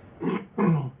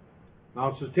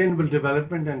 Now, sustainable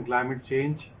development and climate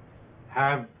change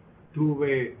have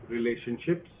two-way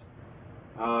relationships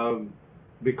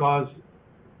because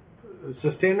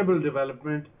sustainable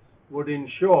development would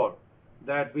ensure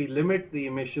that we limit the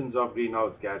emissions of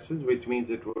greenhouse gases, which means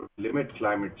it would limit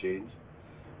climate change.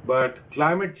 But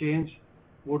climate change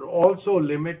would also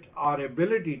limit our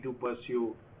ability to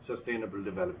pursue sustainable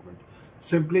development,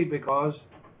 simply because,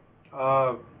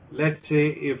 let's say,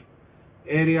 if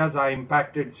areas are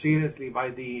impacted seriously by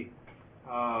the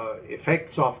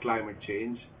effects of climate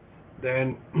change,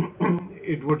 then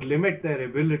it would limit their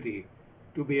ability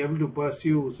to be able to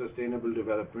pursue sustainable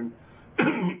development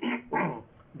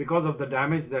because of the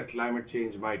damage that climate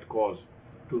change might cause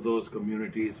to those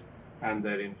communities and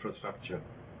their infrastructure.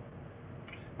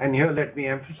 And here let me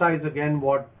emphasize again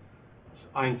what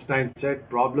Einstein said: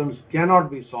 problems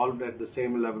cannot be solved at the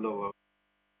same level of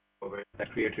awareness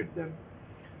that created them.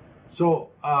 So,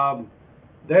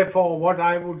 therefore, what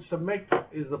I would submit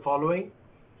is the following.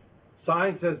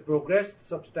 Science has progressed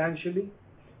substantially.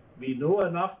 We know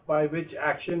enough by which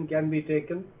action can be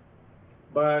taken,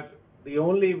 but the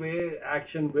only way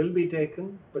action will be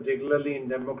taken, particularly in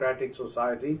democratic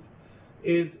societies,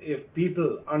 is if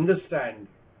people understand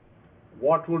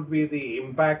what would be the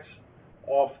impacts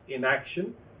of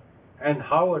inaction and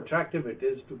how attractive it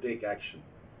is to take action.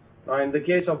 Now, in the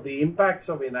case of the impacts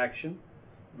of inaction,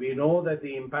 we know that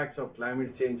the impacts of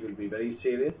climate change will be very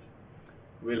serious.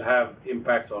 We'll have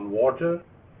impacts on water,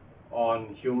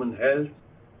 on human health,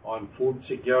 on food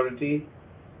security.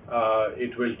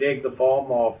 It will take the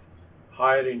form of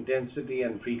higher intensity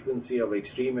and frequency of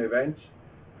extreme events,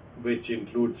 which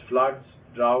includes floods,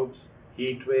 droughts,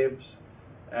 heat waves,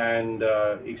 and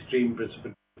extreme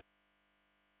precipitation.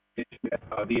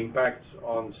 The impacts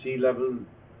on sea level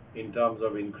in terms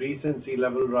of increase in sea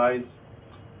level rise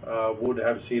would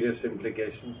have serious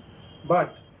implications.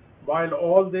 But while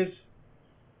all this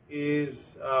is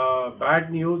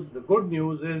bad news, the good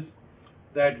news is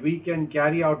that we can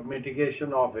carry out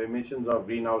mitigation of emissions of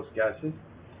greenhouse gases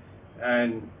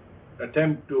and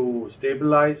attempt to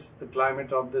stabilize the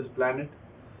climate of this planet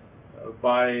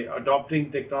by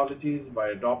adopting technologies, by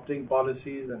adopting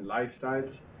policies and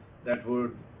lifestyles that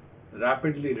would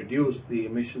rapidly reduce the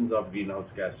emissions of greenhouse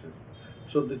gases.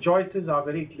 So the choices are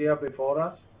very clear before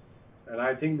us, and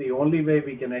I think the only way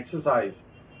we can exercise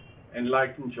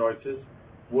enlightened choices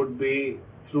would be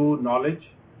through knowledge,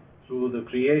 through the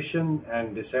creation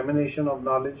and dissemination of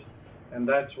knowledge, and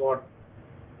that's what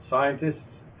scientists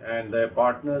and their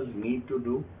partners need to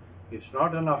do. It's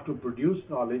not enough to produce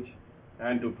knowledge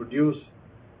and to produce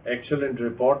excellent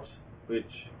reports,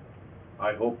 which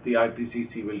I hope the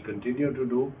IPCC will continue to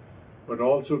do, but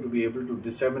also to be able to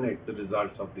disseminate the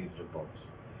results of these reports.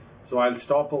 So I'll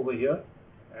stop over here,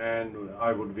 and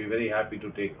I would be very happy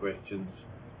to take questions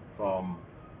from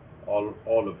all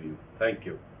of you. Thank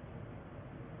you.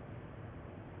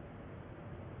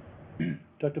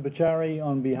 Dr. Pachauri,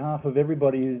 on behalf of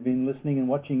everybody who's been listening and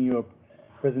watching your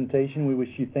presentation, we wish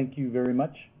you thank you very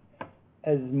much.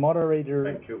 As moderator,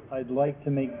 thank you. I'd like to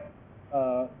make,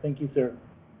 thank you, sir,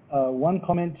 one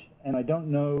comment, and I don't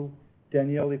know,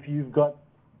 Danielle, if you've got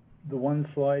the one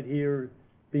slide here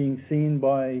being seen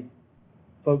by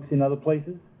folks in other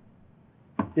places.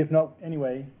 If not,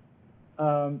 anyway.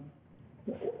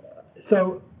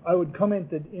 So I would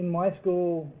comment that in my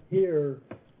school here,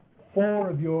 4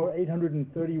 of your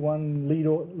 831 lead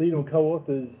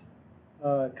co-authors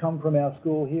come from our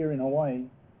school here in Hawaii.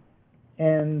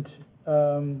 And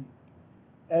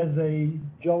as a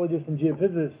geologist and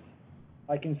geophysicist,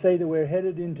 I can say that we're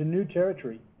headed into new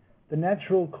territory. The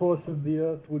natural course of the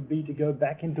Earth would be to go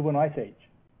back into an ice age.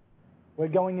 We're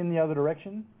going in the other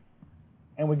direction,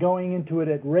 and we're going into it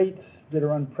at rates that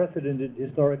are unprecedented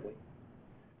historically.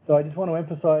 So I just want to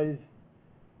emphasize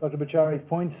Dr. Pachauri's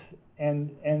points, and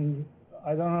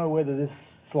I don't know whether this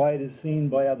slide is seen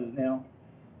by others now,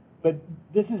 but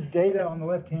this is data on the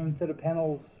left-hand set of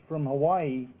panels from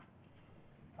Hawaii.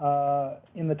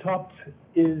 In the top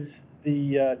is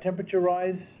the temperature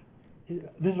rise.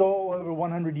 This is all over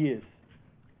 100 years.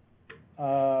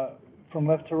 From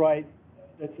left to right,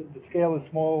 the scale is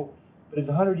small, but it's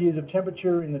 100 years of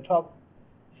temperature in the top.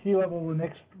 Sea level, the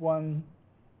next one,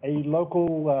 a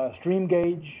local stream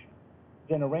gauge,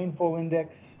 then a rainfall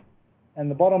index, and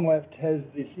the bottom left has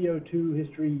the CO2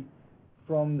 history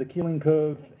from the Keeling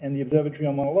Curve and the observatory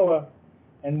on Mauna Loa,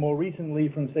 and more recently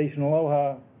from Station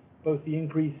Aloha, both the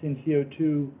increase in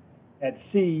CO2 at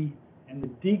sea and the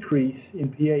decrease in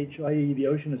pH, i.e. the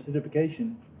ocean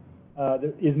acidification,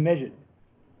 that is measured.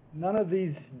 None of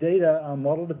these data are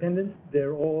model dependent,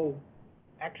 they're all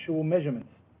actual measurements.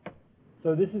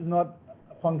 So this is not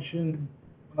a function,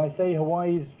 when I say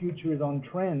Hawaii's future is on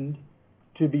trend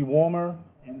to be warmer,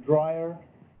 and drier,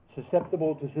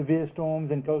 susceptible to severe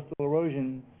storms and coastal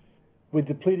erosion, with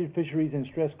depleted fisheries and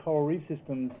stressed coral reef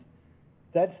systems.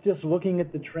 That's just looking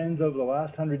at the trends over the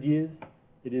last 100 years.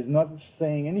 It is not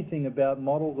saying anything about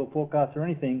models or forecasts or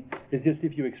anything. It's just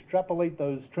if you extrapolate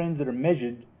those trends that are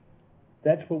measured,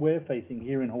 that's what we're facing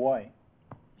here in Hawaii.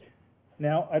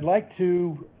 Now, I'd like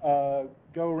to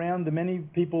go around the many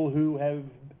people who have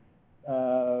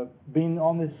been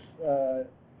on this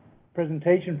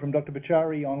presentation from Dr.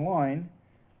 Pachauri online,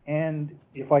 and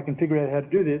if I can figure out how to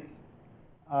do this,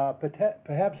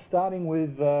 perhaps starting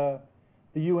with the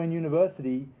UN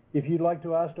University, if you'd like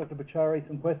to ask Dr. Pachauri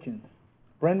some questions.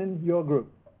 Brendan, your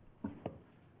group.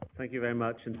 Thank you very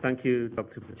much, and thank you,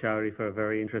 Dr. Pachauri, for a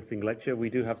very interesting lecture. We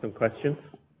do have some questions.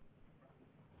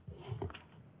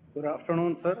 Good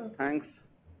afternoon, sir. Thanks.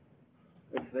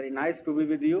 It's very nice to be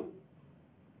with you,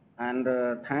 and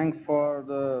thanks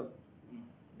for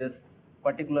this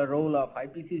particular role of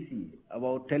IPCC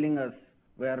about telling us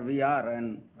where we are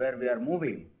and where we are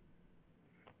moving.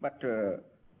 But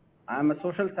I'm a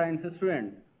social sciences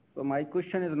student, so my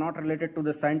question is not related to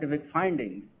the scientific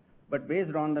findings, but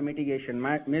based on the mitigation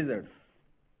measures.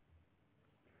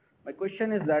 My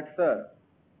question is that, sir,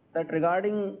 that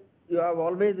regarding, you have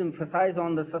always emphasized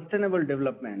on the sustainable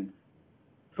development.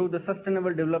 Through the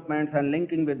sustainable developments and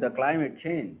linking with the climate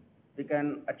change, we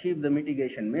can achieve the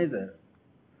mitigation measure.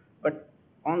 But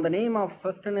on the name of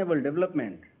sustainable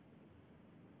development,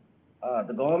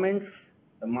 the governments,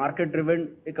 the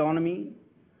market-driven economy,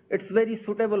 it's very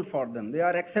suitable for them. They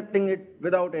are accepting it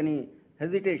without any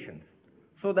hesitations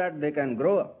so that they can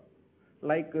grow up.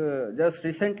 Like just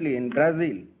recently in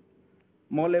Brazil,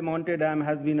 Mole Monte Dam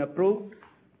has been approved.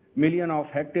 Millions of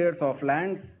hectares of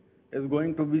land is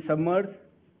going to be submerged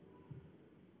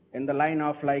in the line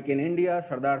of, like in India,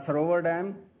 Sardar Sarovar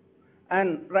Dam.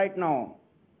 And right now,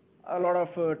 a lot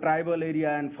of tribal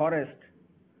area and forest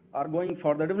are going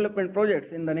for the development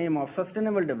projects in the name of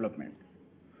sustainable development.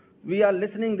 We are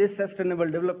listening these sustainable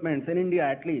developments in India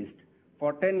at least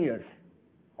for 10 years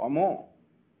or more.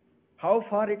 How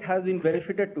far it has been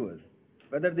benefited to us?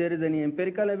 Whether there is any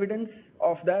empirical evidence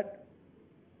of that,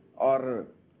 or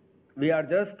we are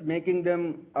just making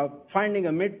them finding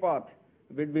a mid-path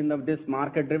between this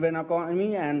market-driven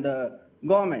economy and the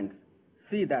government.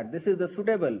 See that this is the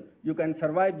suitable, you can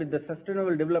survive with the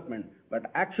sustainable development, but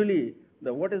actually,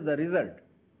 what is the result?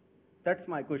 That's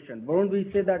my question. Won't we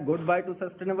say that goodbye to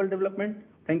sustainable development?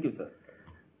 Thank you, sir.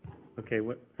 Okay,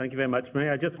 well, thank you very much. May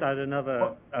I just add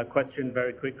another question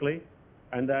very quickly?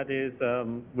 And that is,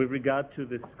 with regard to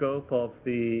the scope of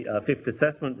the fifth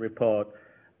assessment report,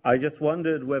 I just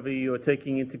wondered whether you're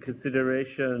taking into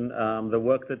consideration the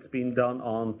work that's been done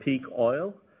on peak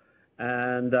oil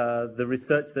and the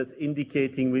research that's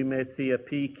indicating we may see a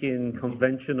peak in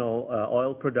conventional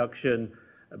oil production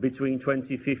between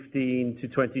 2015 to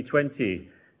 2020.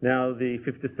 Now, the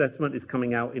fifth assessment is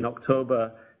coming out in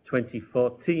October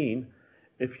 2014.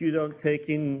 If you don't take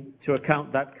into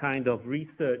account that kind of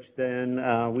research,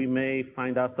 then we may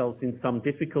find ourselves in some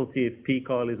difficulty if peak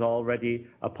oil is already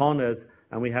upon us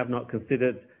and we have not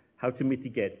considered how to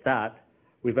mitigate that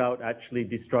without actually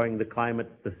destroying the climate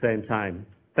at the same time.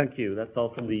 Thank you. That's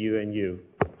all from the UNU.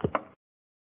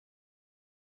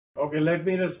 Okay, let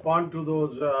me respond to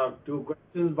those two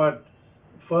questions, but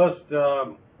first,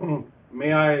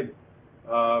 may I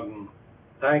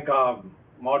thank our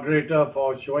moderator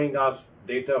for showing us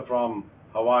data from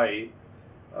Hawaii.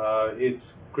 It's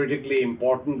critically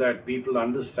important that people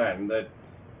understand that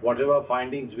whatever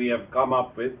findings we have come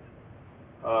up with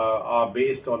are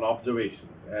based on observation,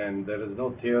 and there is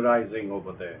no theorizing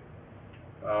over there.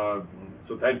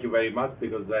 So thank you very much,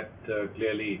 because that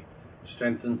clearly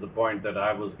strengthens the point that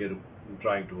I was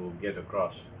trying to get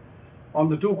across. On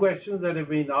the two questions that have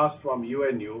been asked from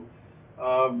UNU,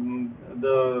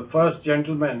 the first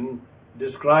gentleman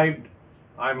described,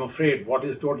 I'm afraid, what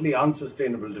is totally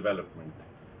unsustainable development.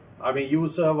 I mean,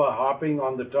 you, sir, were harping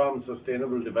on the term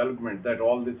sustainable development, that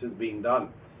all this is being done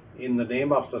in the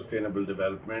name of sustainable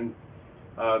development.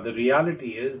 The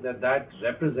reality is that that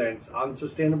represents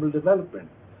unsustainable development.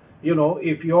 You know,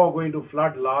 if you're going to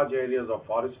flood large areas of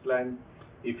forest land,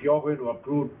 if you're going to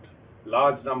uproot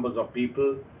large numbers of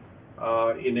people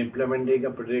in implementing a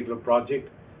particular project,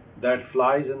 that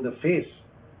flies in the face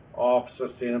of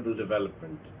sustainable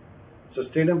development.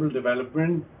 Sustainable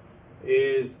development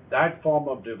is that form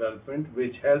of development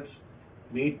which helps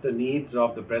meet the needs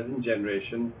of the present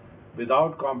generation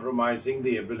without compromising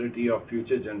the ability of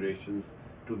future generations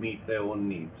to meet their own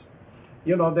needs.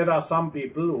 You know, there are some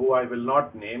people who I will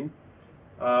not name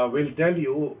will tell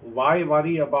you, why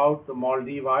worry about the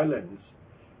Maldives Islands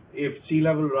if sea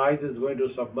level rise is going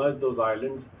to submerge those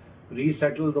islands,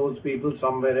 resettle those people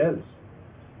somewhere else.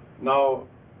 Now,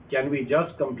 can we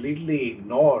just completely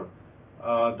ignore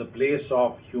the place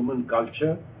of human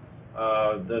culture,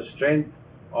 the strength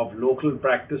of local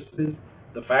practices,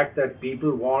 the fact that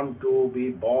people want to be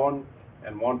born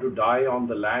and want to die on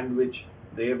the land which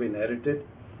they have inherited?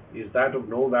 Is that of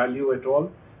no value at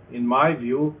all? In my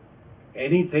view,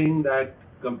 anything that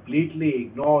completely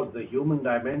ignores the human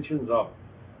dimensions of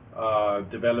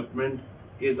development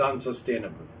is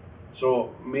unsustainable.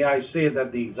 So may I say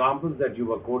that the examples that you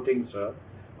were quoting, sir,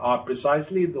 are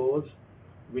precisely those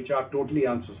which are totally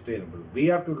unsustainable. We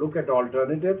have to look at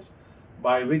alternatives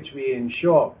by which we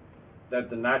ensure that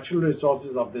the natural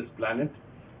resources of this planet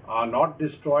are not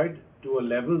destroyed to a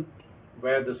level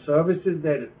where the services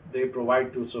that they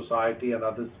provide to society and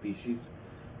other species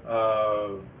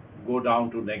go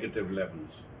down to negative levels.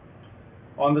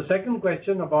 On the second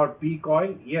question about peak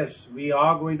oil, yes, we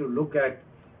are going to look at,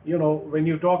 when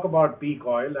you talk about peak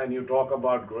oil and you talk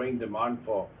about growing demand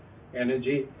for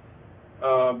energy,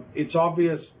 it's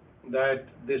obvious that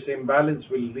this imbalance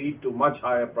will lead to much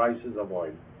higher prices of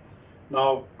oil.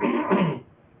 Now,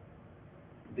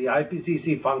 the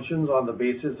IPCC functions on the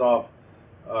basis of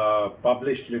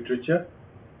published literature,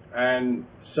 and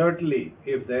certainly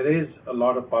if there is a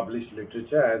lot of published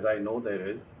literature, as I know there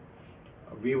is,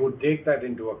 we would take that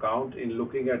into account in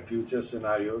looking at future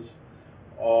scenarios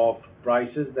of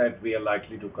prices that we are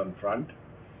likely to confront,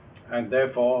 and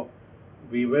therefore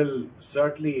we will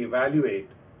certainly evaluate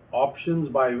options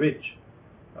by which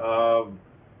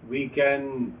we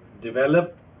can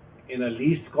develop in a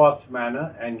least cost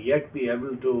manner and yet be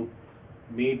able to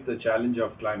meet the challenge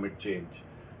of climate change.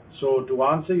 So to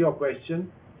answer your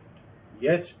question,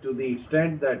 yes, to the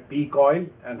extent that peak oil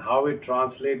and how it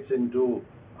translates into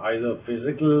either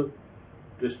physical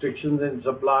restrictions in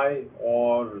supply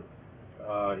or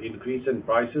increase in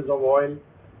prices of oil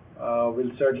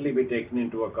will certainly be taken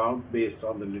into account based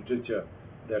on the literature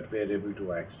that we are able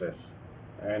to access.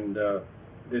 And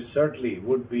this certainly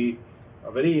would be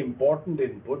a very important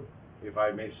input, if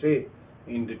I may say,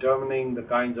 in determining the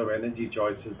kinds of energy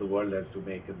choices the world has to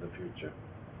make in the future.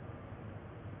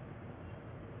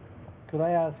 Could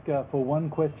I ask for one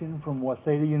question from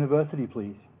Waseda University,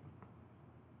 please?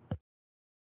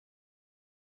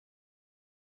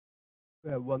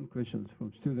 We have one question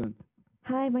from student.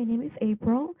 Hi, my name is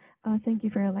April. Thank you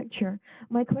for your lecture.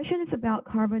 My question is about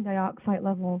carbon dioxide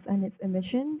levels and its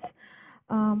emissions.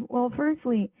 Well,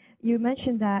 firstly, you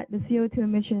mentioned that the CO2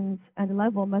 emissions and the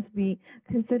level must be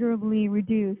considerably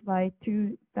reduced by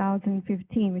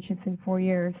 2015, which is in 4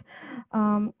 years.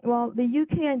 Well, the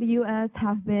UK and the US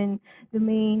have been the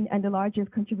main and the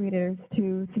largest contributors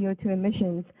to CO2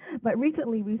 emissions, but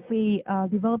recently we see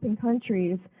developing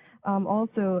countries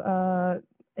also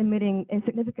emitting a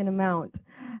significant amount.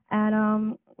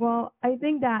 And well, I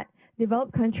think that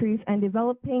developed countries and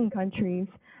developing countries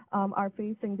are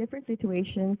facing different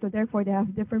situations, so therefore they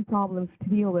have different problems to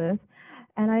deal with.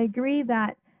 And I agree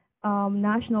that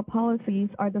national policies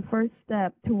are the first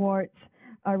step towards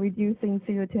reducing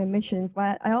CO2 emissions,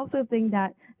 but I also think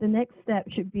that the next step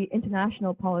should be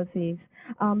international policies.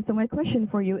 So my question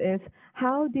for you is,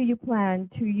 how do you plan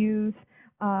to use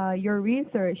your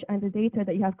research and the data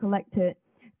that you have collected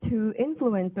to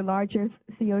influence the largest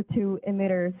CO2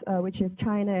 emitters, which is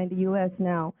China and the US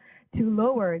now, to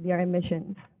lower their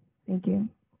emissions? Thank you.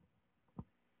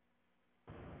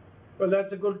 Well,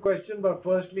 that's a good question, but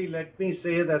firstly, let me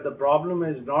say that the problem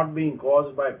is not being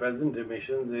caused by present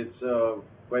emissions. It's a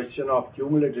question of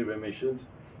cumulative emissions,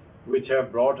 which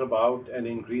have brought about an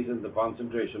increase in the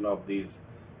concentration of these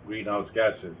greenhouse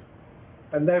gases.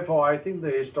 And therefore, I think the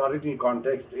historical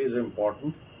context is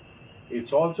important.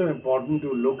 It's also important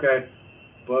to look at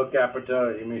per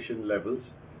capita emission levels,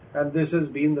 and this has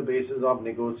been the basis of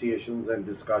negotiations and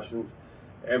discussions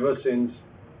ever since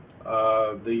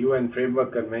the UN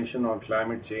Framework Convention on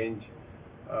Climate Change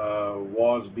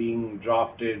was being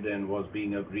drafted and was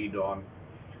being agreed on.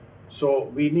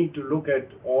 So we need to look at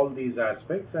all these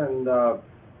aspects, and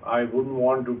I wouldn't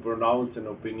want to pronounce an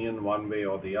opinion one way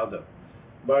or the other.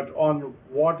 But on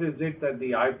what is it that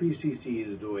the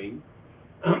IPCC is doing,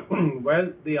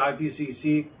 well, the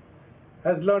IPCC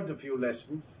has learned a few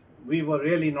lessons. We were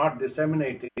really not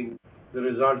disseminating the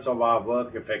results of our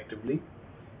work effectively.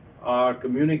 Our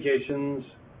communications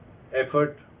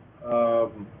effort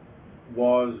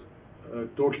was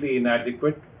totally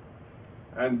inadequate,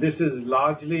 and this is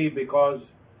largely because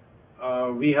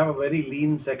we have a very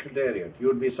lean secretariat. You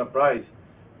would be surprised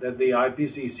that the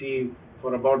IPCC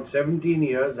for about 17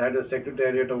 years had a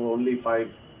secretariat of only 5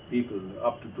 people,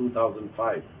 up to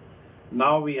 2005.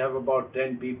 Now we have about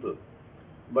 10 people.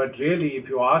 But really, if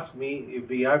you ask me, if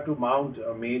we have to mount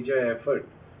a major effort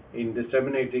in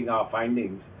disseminating our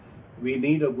findings, we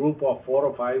need a group of 4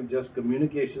 or 5 just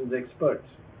communications experts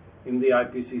in the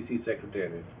IPCC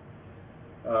Secretariat.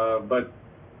 But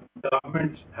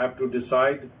governments have to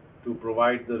decide to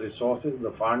provide the resources,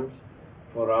 the funds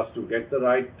for us to get the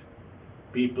right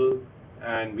people,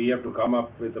 and we have to come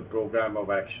up with a program of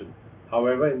action.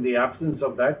 However, in the absence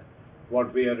of that,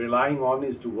 what we are relying on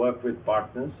is to work with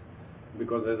partners,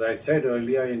 because as I said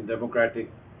earlier, in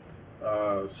democratic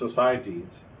societies,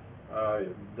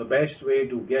 the best way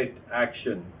to get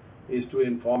action is to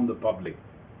inform the public.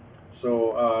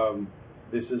 So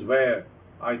this is where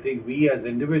I think we as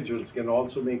individuals can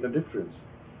also make a difference.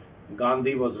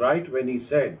 Gandhi was right when he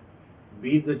said,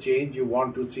 be the change you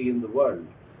want to see in the world.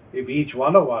 If each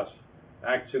one of us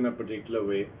acts in a particular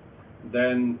way,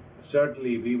 then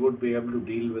certainly we would be able to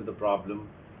deal with the problem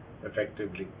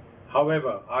effectively.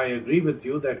 However, I agree with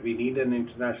you that we need an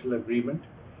international agreement,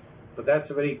 but that's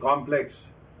a very complex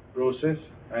process,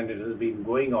 and it has been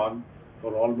going on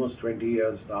for almost 20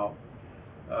 years now,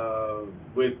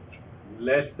 with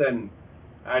less than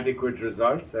adequate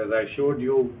results. As I showed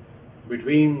you,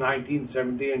 between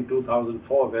 1970 and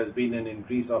 2004, there's been an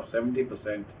increase of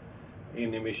 70%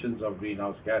 in emissions of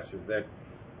greenhouse gases. That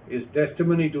is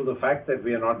testimony to the fact that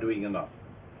we are not doing enough.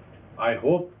 I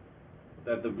hope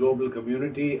that the global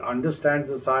community understands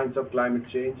the science of climate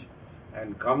change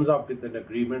and comes up with an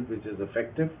agreement which is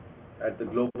effective at the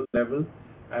global level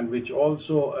and which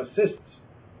also assists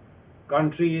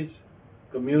countries,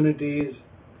 communities,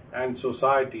 and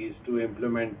societies to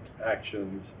implement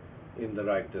actions in the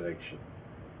right direction.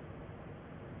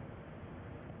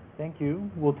 Thank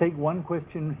you. We'll take one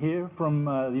question here from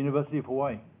the University of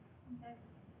Hawaii.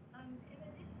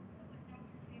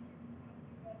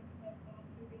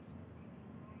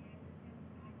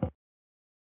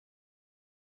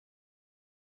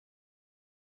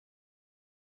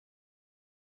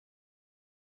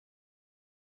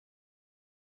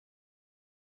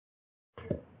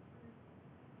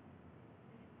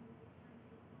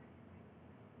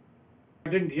 I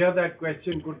didn't hear that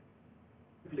question. Could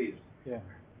you please? Yeah.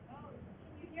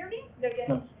 Can you hear me?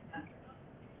 No.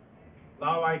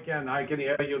 Now I can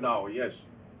hear you now, yes.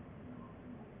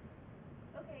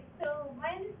 Okay, so my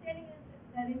understanding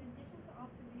is that in addition to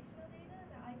observational data,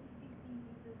 the IPCC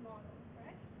uses models,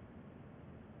 correct?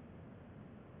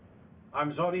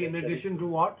 I'm sorry, in addition to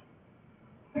what?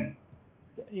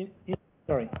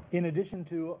 In addition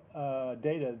to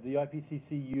data, the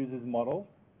IPCC uses models.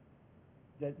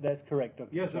 That's correct, Dr.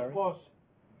 Yes, Pachauri? of course.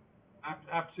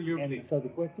 Absolutely. And so the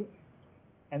question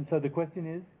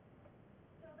is?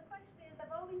 So the question is,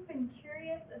 I've always been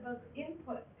curious about the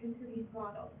input into these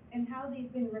models and how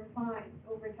they've been refined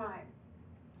over time.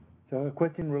 So the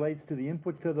question relates to the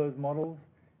input to those models,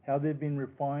 how they've been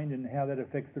refined, and how that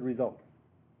affects the results.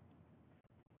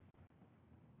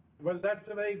 Well, that's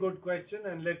a very good question,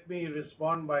 and let me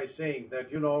respond by saying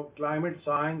that, climate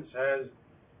science has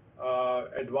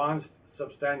advanced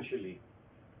substantially.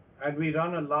 And we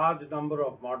run a large number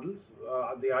of models.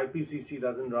 The IPCC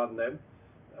doesn't run them.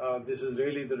 This is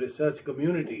really the research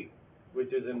community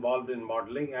which is involved in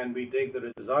modeling, and we take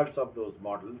the results of those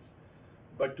models.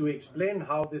 But to explain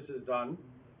how this is done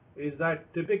is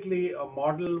that typically a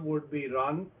model would be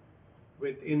run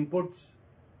with inputs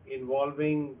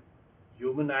involving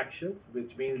human actions,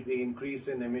 which means the increase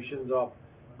in emissions of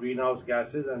greenhouse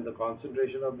gases and the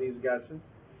concentration of these gases.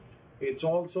 It's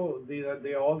also, they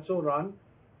are also run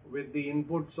with the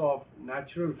inputs of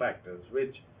natural factors,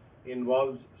 which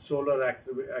involves solar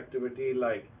activity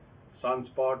like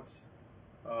sunspots.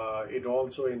 It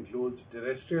also includes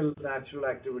terrestrial natural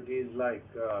activities like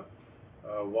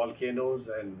volcanoes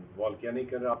and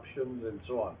volcanic eruptions and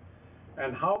so on.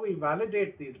 And how we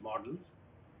validate these models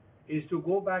is to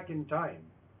go back in time.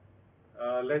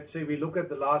 Let's say we look at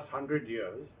the last 100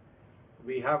 years.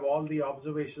 We have all the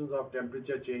observations of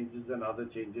temperature changes and other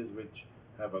changes which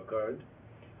have occurred.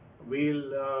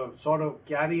 We'll sort of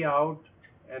carry out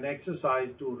an exercise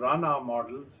to run our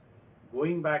models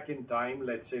going back in time,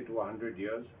 let's say to 100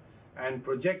 years, and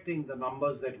projecting the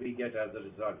numbers that we get as a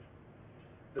result.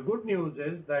 The good news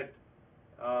is that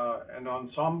an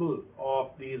ensemble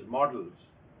of these models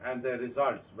and their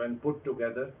results, when put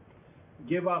together,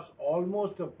 give us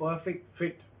almost a perfect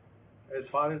fit as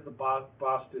far as the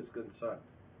past is concerned.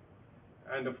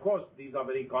 And of course, these are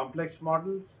very complex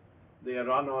models. They are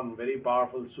run on very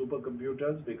powerful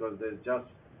supercomputers because there's just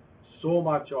so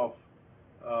much of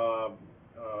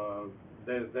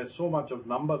there's so much of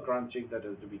number crunching that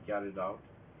has to be carried out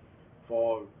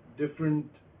for different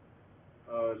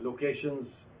locations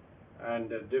and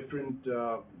different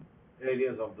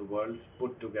areas of the world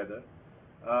put together.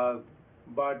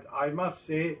 But I must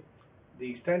say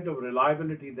the extent of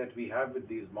reliability that we have with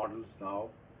these models now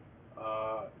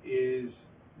is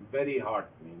very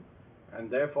heartening. And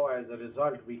therefore, as a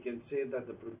result, we can say that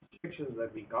the projections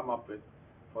that we come up with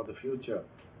for the future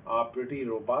are pretty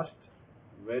robust,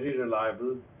 very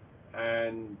reliable,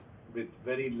 and with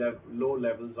very low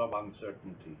levels of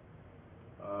uncertainty.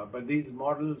 But these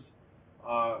models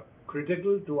are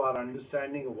critical to our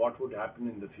understanding of what would happen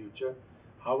in the future.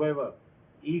 However,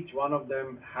 each one of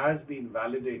them has been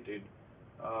validated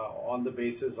on the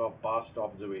basis of past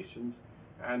observations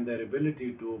and their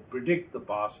ability to predict the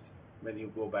past when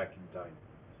you go back in time.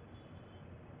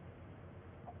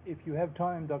 If you have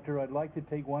time, Doctor, I'd like to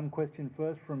take one question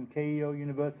first from Keio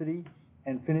University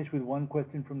and finish with one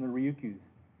question from the Ryukyus.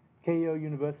 Keio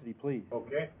University, please.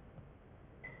 Okay.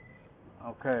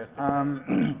 Okay.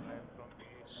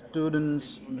 Students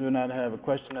do not have a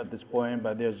question at this point,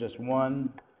 but there's just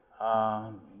one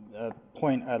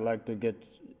point I'd like to get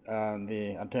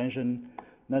the attention,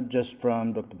 not just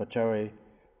from Dr. Pachauri,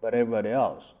 but everybody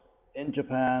else. In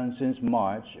Japan, since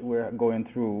March, we're going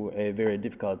through a very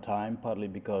difficult time, partly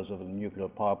because of the nuclear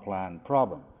power plant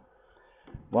problem.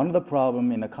 One of the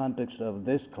problems in the context of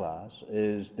this class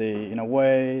is in a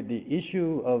way, the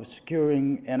issue of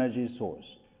securing energy source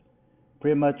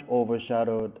pretty much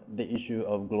overshadowed the issue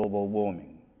of global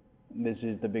warming. This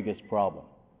is the biggest problem.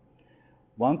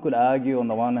 One could argue on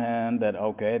the one hand that,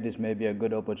 okay, this may be a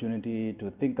good opportunity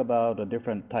to think about a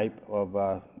different type of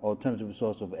alternative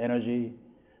source of energy,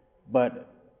 but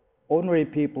ordinary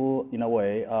people, in a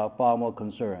way, are far more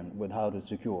concerned with how to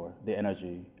secure the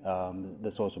energy,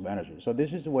 the source of energy. So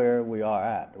this is where we are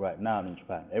at right now in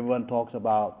Japan. Everyone talks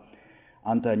about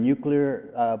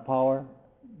anti-nuclear power,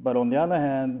 but on the other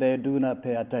hand, they do not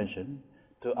pay attention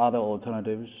to other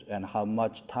alternatives and how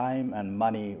much time and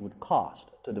money would cost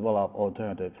to develop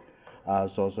alternative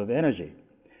source of energy.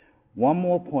 One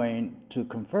more point to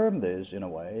confirm this, in a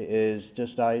way, is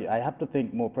just I have to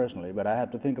think more personally, but I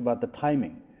have to think about the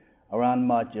timing. Around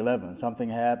March 11, something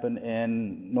happened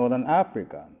in Northern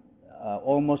Africa,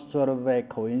 almost sort of a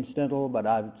coincidental, but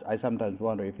I sometimes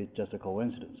wonder if it's just a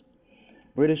coincidence.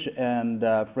 British and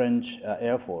French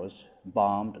Air Force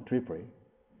bombed Tripoli,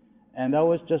 and that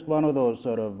was just one of those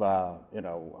sort of,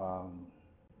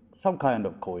 some kind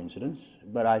of coincidence,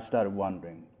 but I started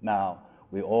wondering. Now,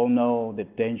 we all know the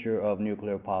danger of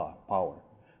nuclear power,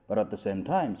 but at the same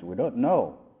time, we don't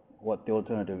know what the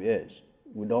alternative is.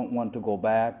 We don't want to go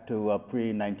back to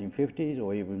pre-1950s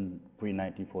or even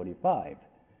pre-1945.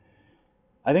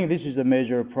 I think this is a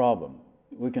major problem.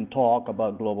 We can talk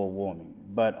about global warming,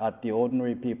 but at the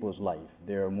ordinary people's life,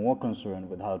 they are more concerned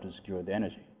with how to secure the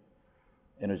energy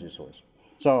source.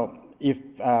 So if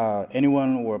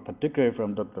anyone, or particularly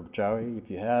from Dr. Pachauri,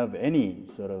 if you have any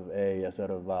sort of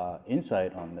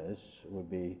insight on this, we'll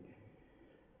be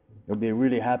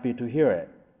really happy to hear it.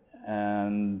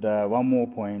 And one more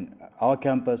point, our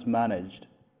campus managed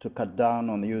to cut down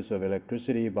on the use of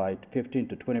electricity by 15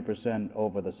 to 20%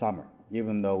 over the summer,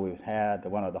 even though we've had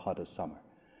one of the hottest summer.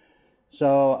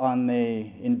 So on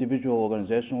the individual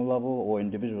organizational level or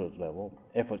individuals level,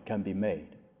 effort can be made.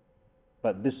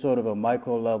 But this sort of a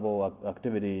micro level of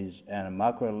activities and a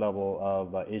macro level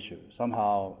of issues,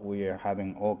 somehow we are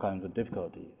having all kinds of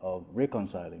difficulty of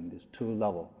reconciling this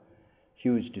two-level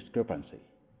huge discrepancy.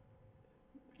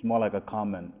 It's more like a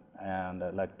comment, and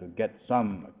I'd like to get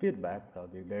some feedback. That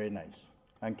would be very nice.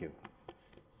 Thank you.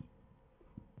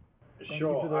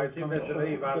 Sure, I think that's a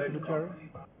very valid comment.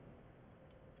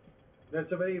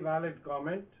 That's a very valid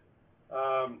comment.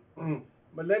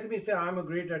 But let me say I'm a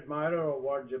great admirer of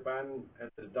what Japan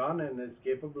has done and is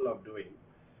capable of doing.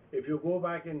 If you go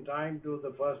back in time to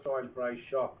the first oil price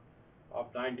shock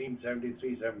of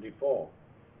 1973-74,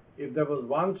 if there was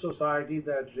one society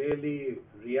that really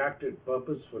reacted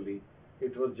purposefully,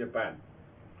 it was Japan.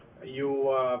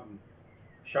 You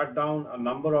shut down a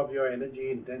number of your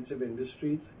energy-intensive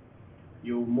industries.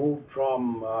 You moved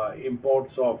from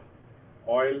imports of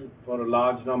oil for a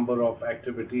large number of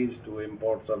activities to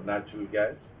imports of natural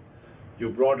gas. You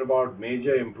brought about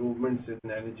major improvements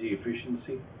in energy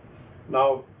efficiency.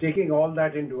 Now, taking all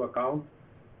that into account,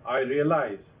 I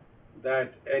realize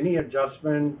that any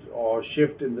adjustment or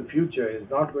shift in the future is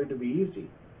not going to be easy.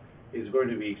 It's going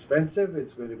to be expensive,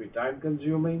 it's going to be time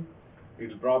consuming,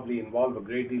 it'll probably involve a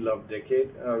great deal of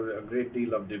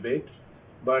debate.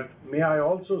 But may I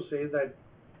also say that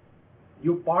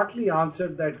you partly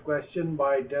answered that question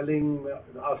by telling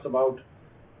us about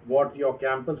what your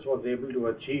campus was able to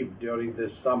achieve during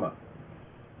this summer.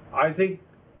 I think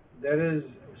there is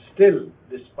still,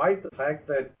 despite the fact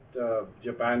that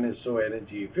Japan is so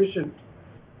energy efficient,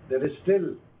 there is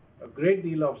still a great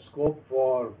deal of scope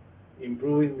for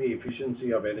improving the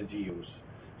efficiency of energy use.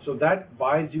 So that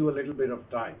buys you a little bit of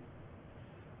time.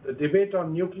 The debate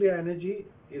on nuclear energy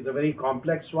is a very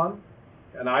complex one,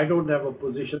 and I don't have a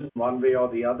position one way or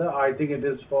the other. I think it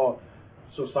is for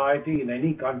society in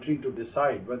any country to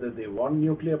decide whether they want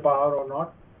nuclear power or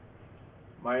not.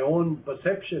 My own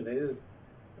perception is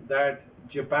that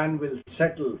Japan will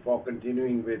settle for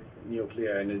continuing with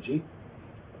nuclear energy,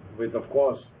 with, of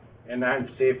course,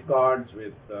 enhanced safeguards,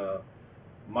 with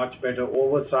much better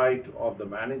oversight of the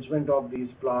management of these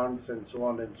plants and so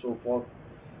on and so forth.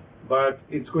 But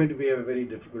it's going to be a very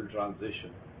difficult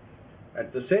transition.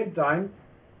 At the same time,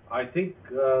 I think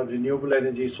renewable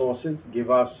energy sources give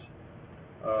us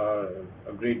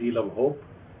a great deal of hope,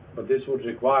 but this would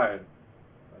require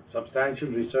substantial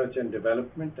research and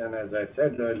development, and as I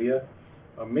said earlier,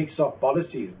 a mix of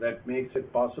policies that makes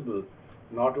it possible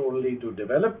not only to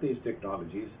develop these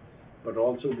technologies, but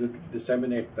also to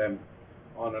disseminate them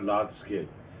on a large scale.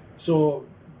 So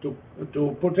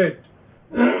to put it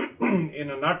in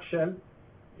a nutshell,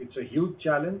 it's a huge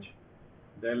challenge.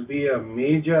 There'll be a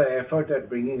major effort at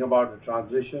bringing about a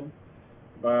transition,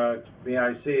 but may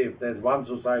I say, if there's one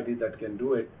society that can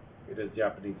do it, it is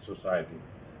Japanese society.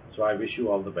 So I wish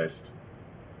you all the best.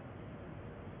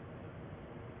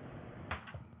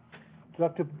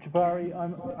 Dr. Pachauri,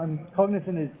 I'm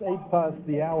cognizant it's 8 past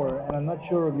the hour, and I'm not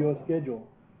sure of your schedule.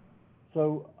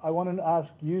 So I wanted to ask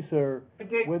you, sir,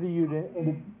 whether you'd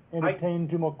entertain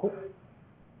 2 more questions.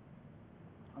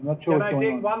 I'm not sure what's going on.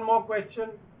 Can I take one more question?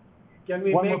 Can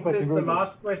we make this the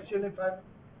last question if I...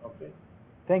 Okay.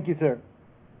 Thank you, sir.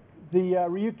 The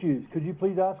Ryukyus, could you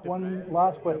please ask one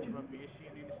last question? From Asian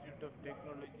Institute of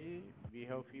Technology, we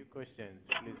have few questions.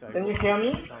 Please, Can you hear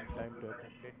me? Some time to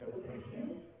accommodate our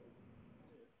questions.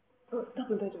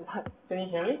 Can you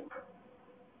hear me?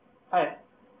 Hi.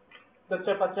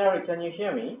 Dr. Pachauri, can you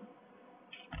hear me?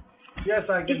 Yes,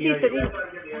 I can hear you.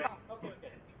 Okay.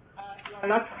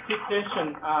 Last quick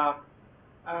question.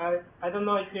 I don't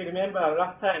know if you remember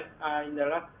last time, in the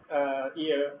last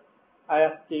year, I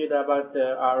asked you about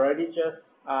the religious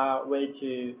way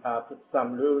to put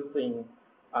some rules in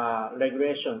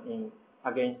regulation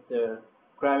against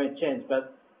climate change.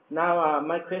 But now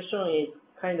my question is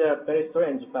kind of very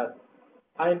strange, but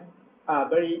I'm a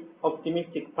very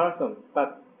optimistic person,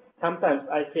 but sometimes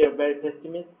I feel very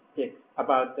pessimistic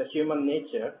about the human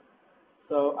nature.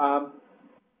 So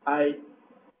I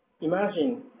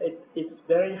imagine it's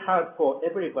very hard for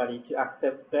everybody to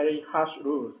accept very harsh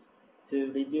rules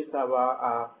to reduce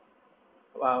our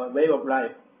way of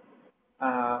life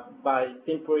by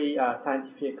simply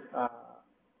scientific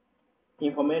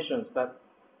information. But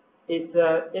it's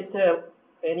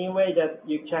any way that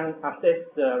you can assess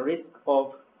the risk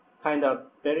of kind of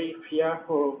very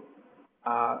fearful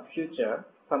future.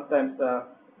 Sometimes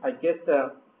I guess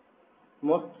the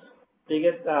most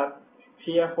biggest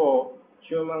fear for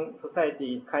human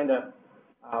society is kind of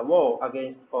war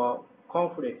against or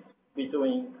conflict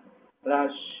between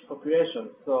large populations.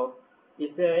 So is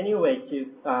there any way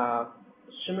to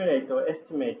simulate or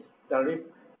estimate the risk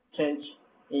change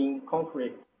in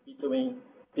conflict between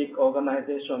big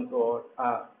organizations or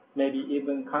maybe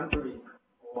even countries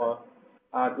or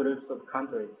groups of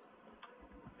countries?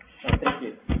 Thank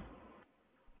you.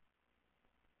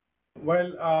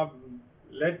 Well,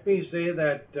 let me say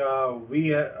that we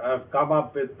have come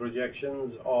up with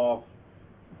projections of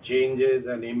changes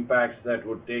and impacts that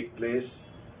would take place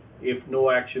if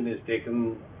no action is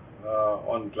taken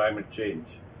on climate change.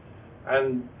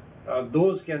 And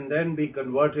those can then be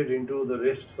converted into the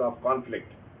risks of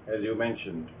conflict, as you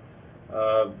mentioned.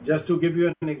 Just to give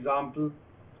you an example,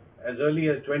 as early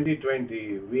as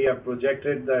 2020, we have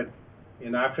projected that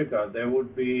in Africa there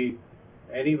would be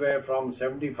anywhere from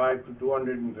 75 to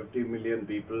 250 million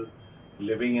people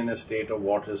living in a state of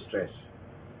water stress.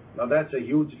 Now that's a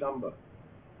huge number.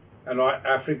 And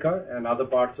Africa and other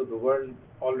parts of the world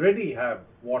already have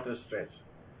water stress.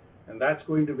 And that's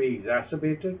going to be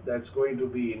exacerbated, that's going to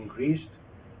be increased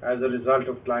as a result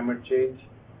of climate change.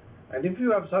 And if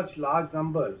you have such large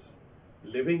numbers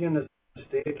living in a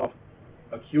state of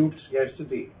acute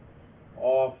scarcity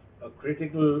of a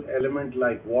critical element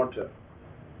like water,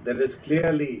 there is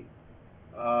clearly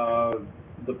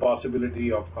the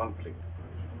possibility of conflict.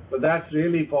 But that's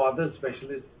really for other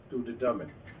specialists to determine.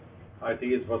 I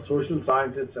think it's for social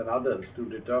scientists and others to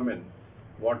determine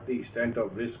what the extent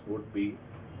of risk would be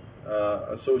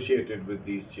associated with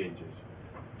these changes.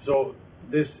 So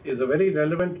this is a very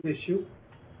relevant issue,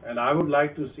 and I would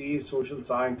like to see social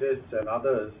scientists and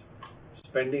others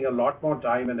spending a lot more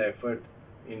time and effort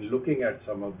in looking at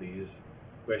some of these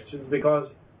questions, because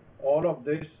all of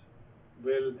this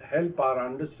will help our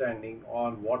understanding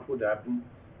on what would happen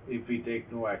if we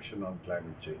take no action on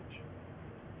climate change.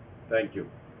 Thank you.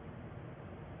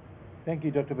 Thank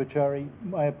you, Dr. Pachauri.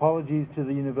 My apologies to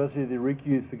the University of the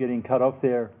Ryukyus for getting cut off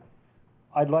there.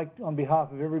 I'd like, on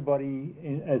behalf of everybody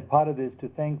as part of this, to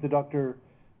thank the doctor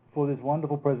for this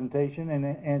wonderful presentation and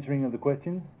answering of the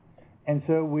questions. And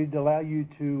so we'd allow you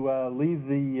to leave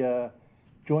the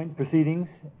joint proceedings,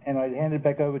 and I'd hand it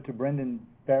back over to Brendan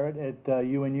Barrett at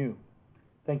UNU.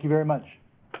 Thank you very much.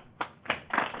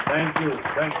 Thank you.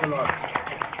 Thanks a lot.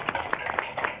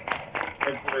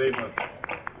 Thank you very much.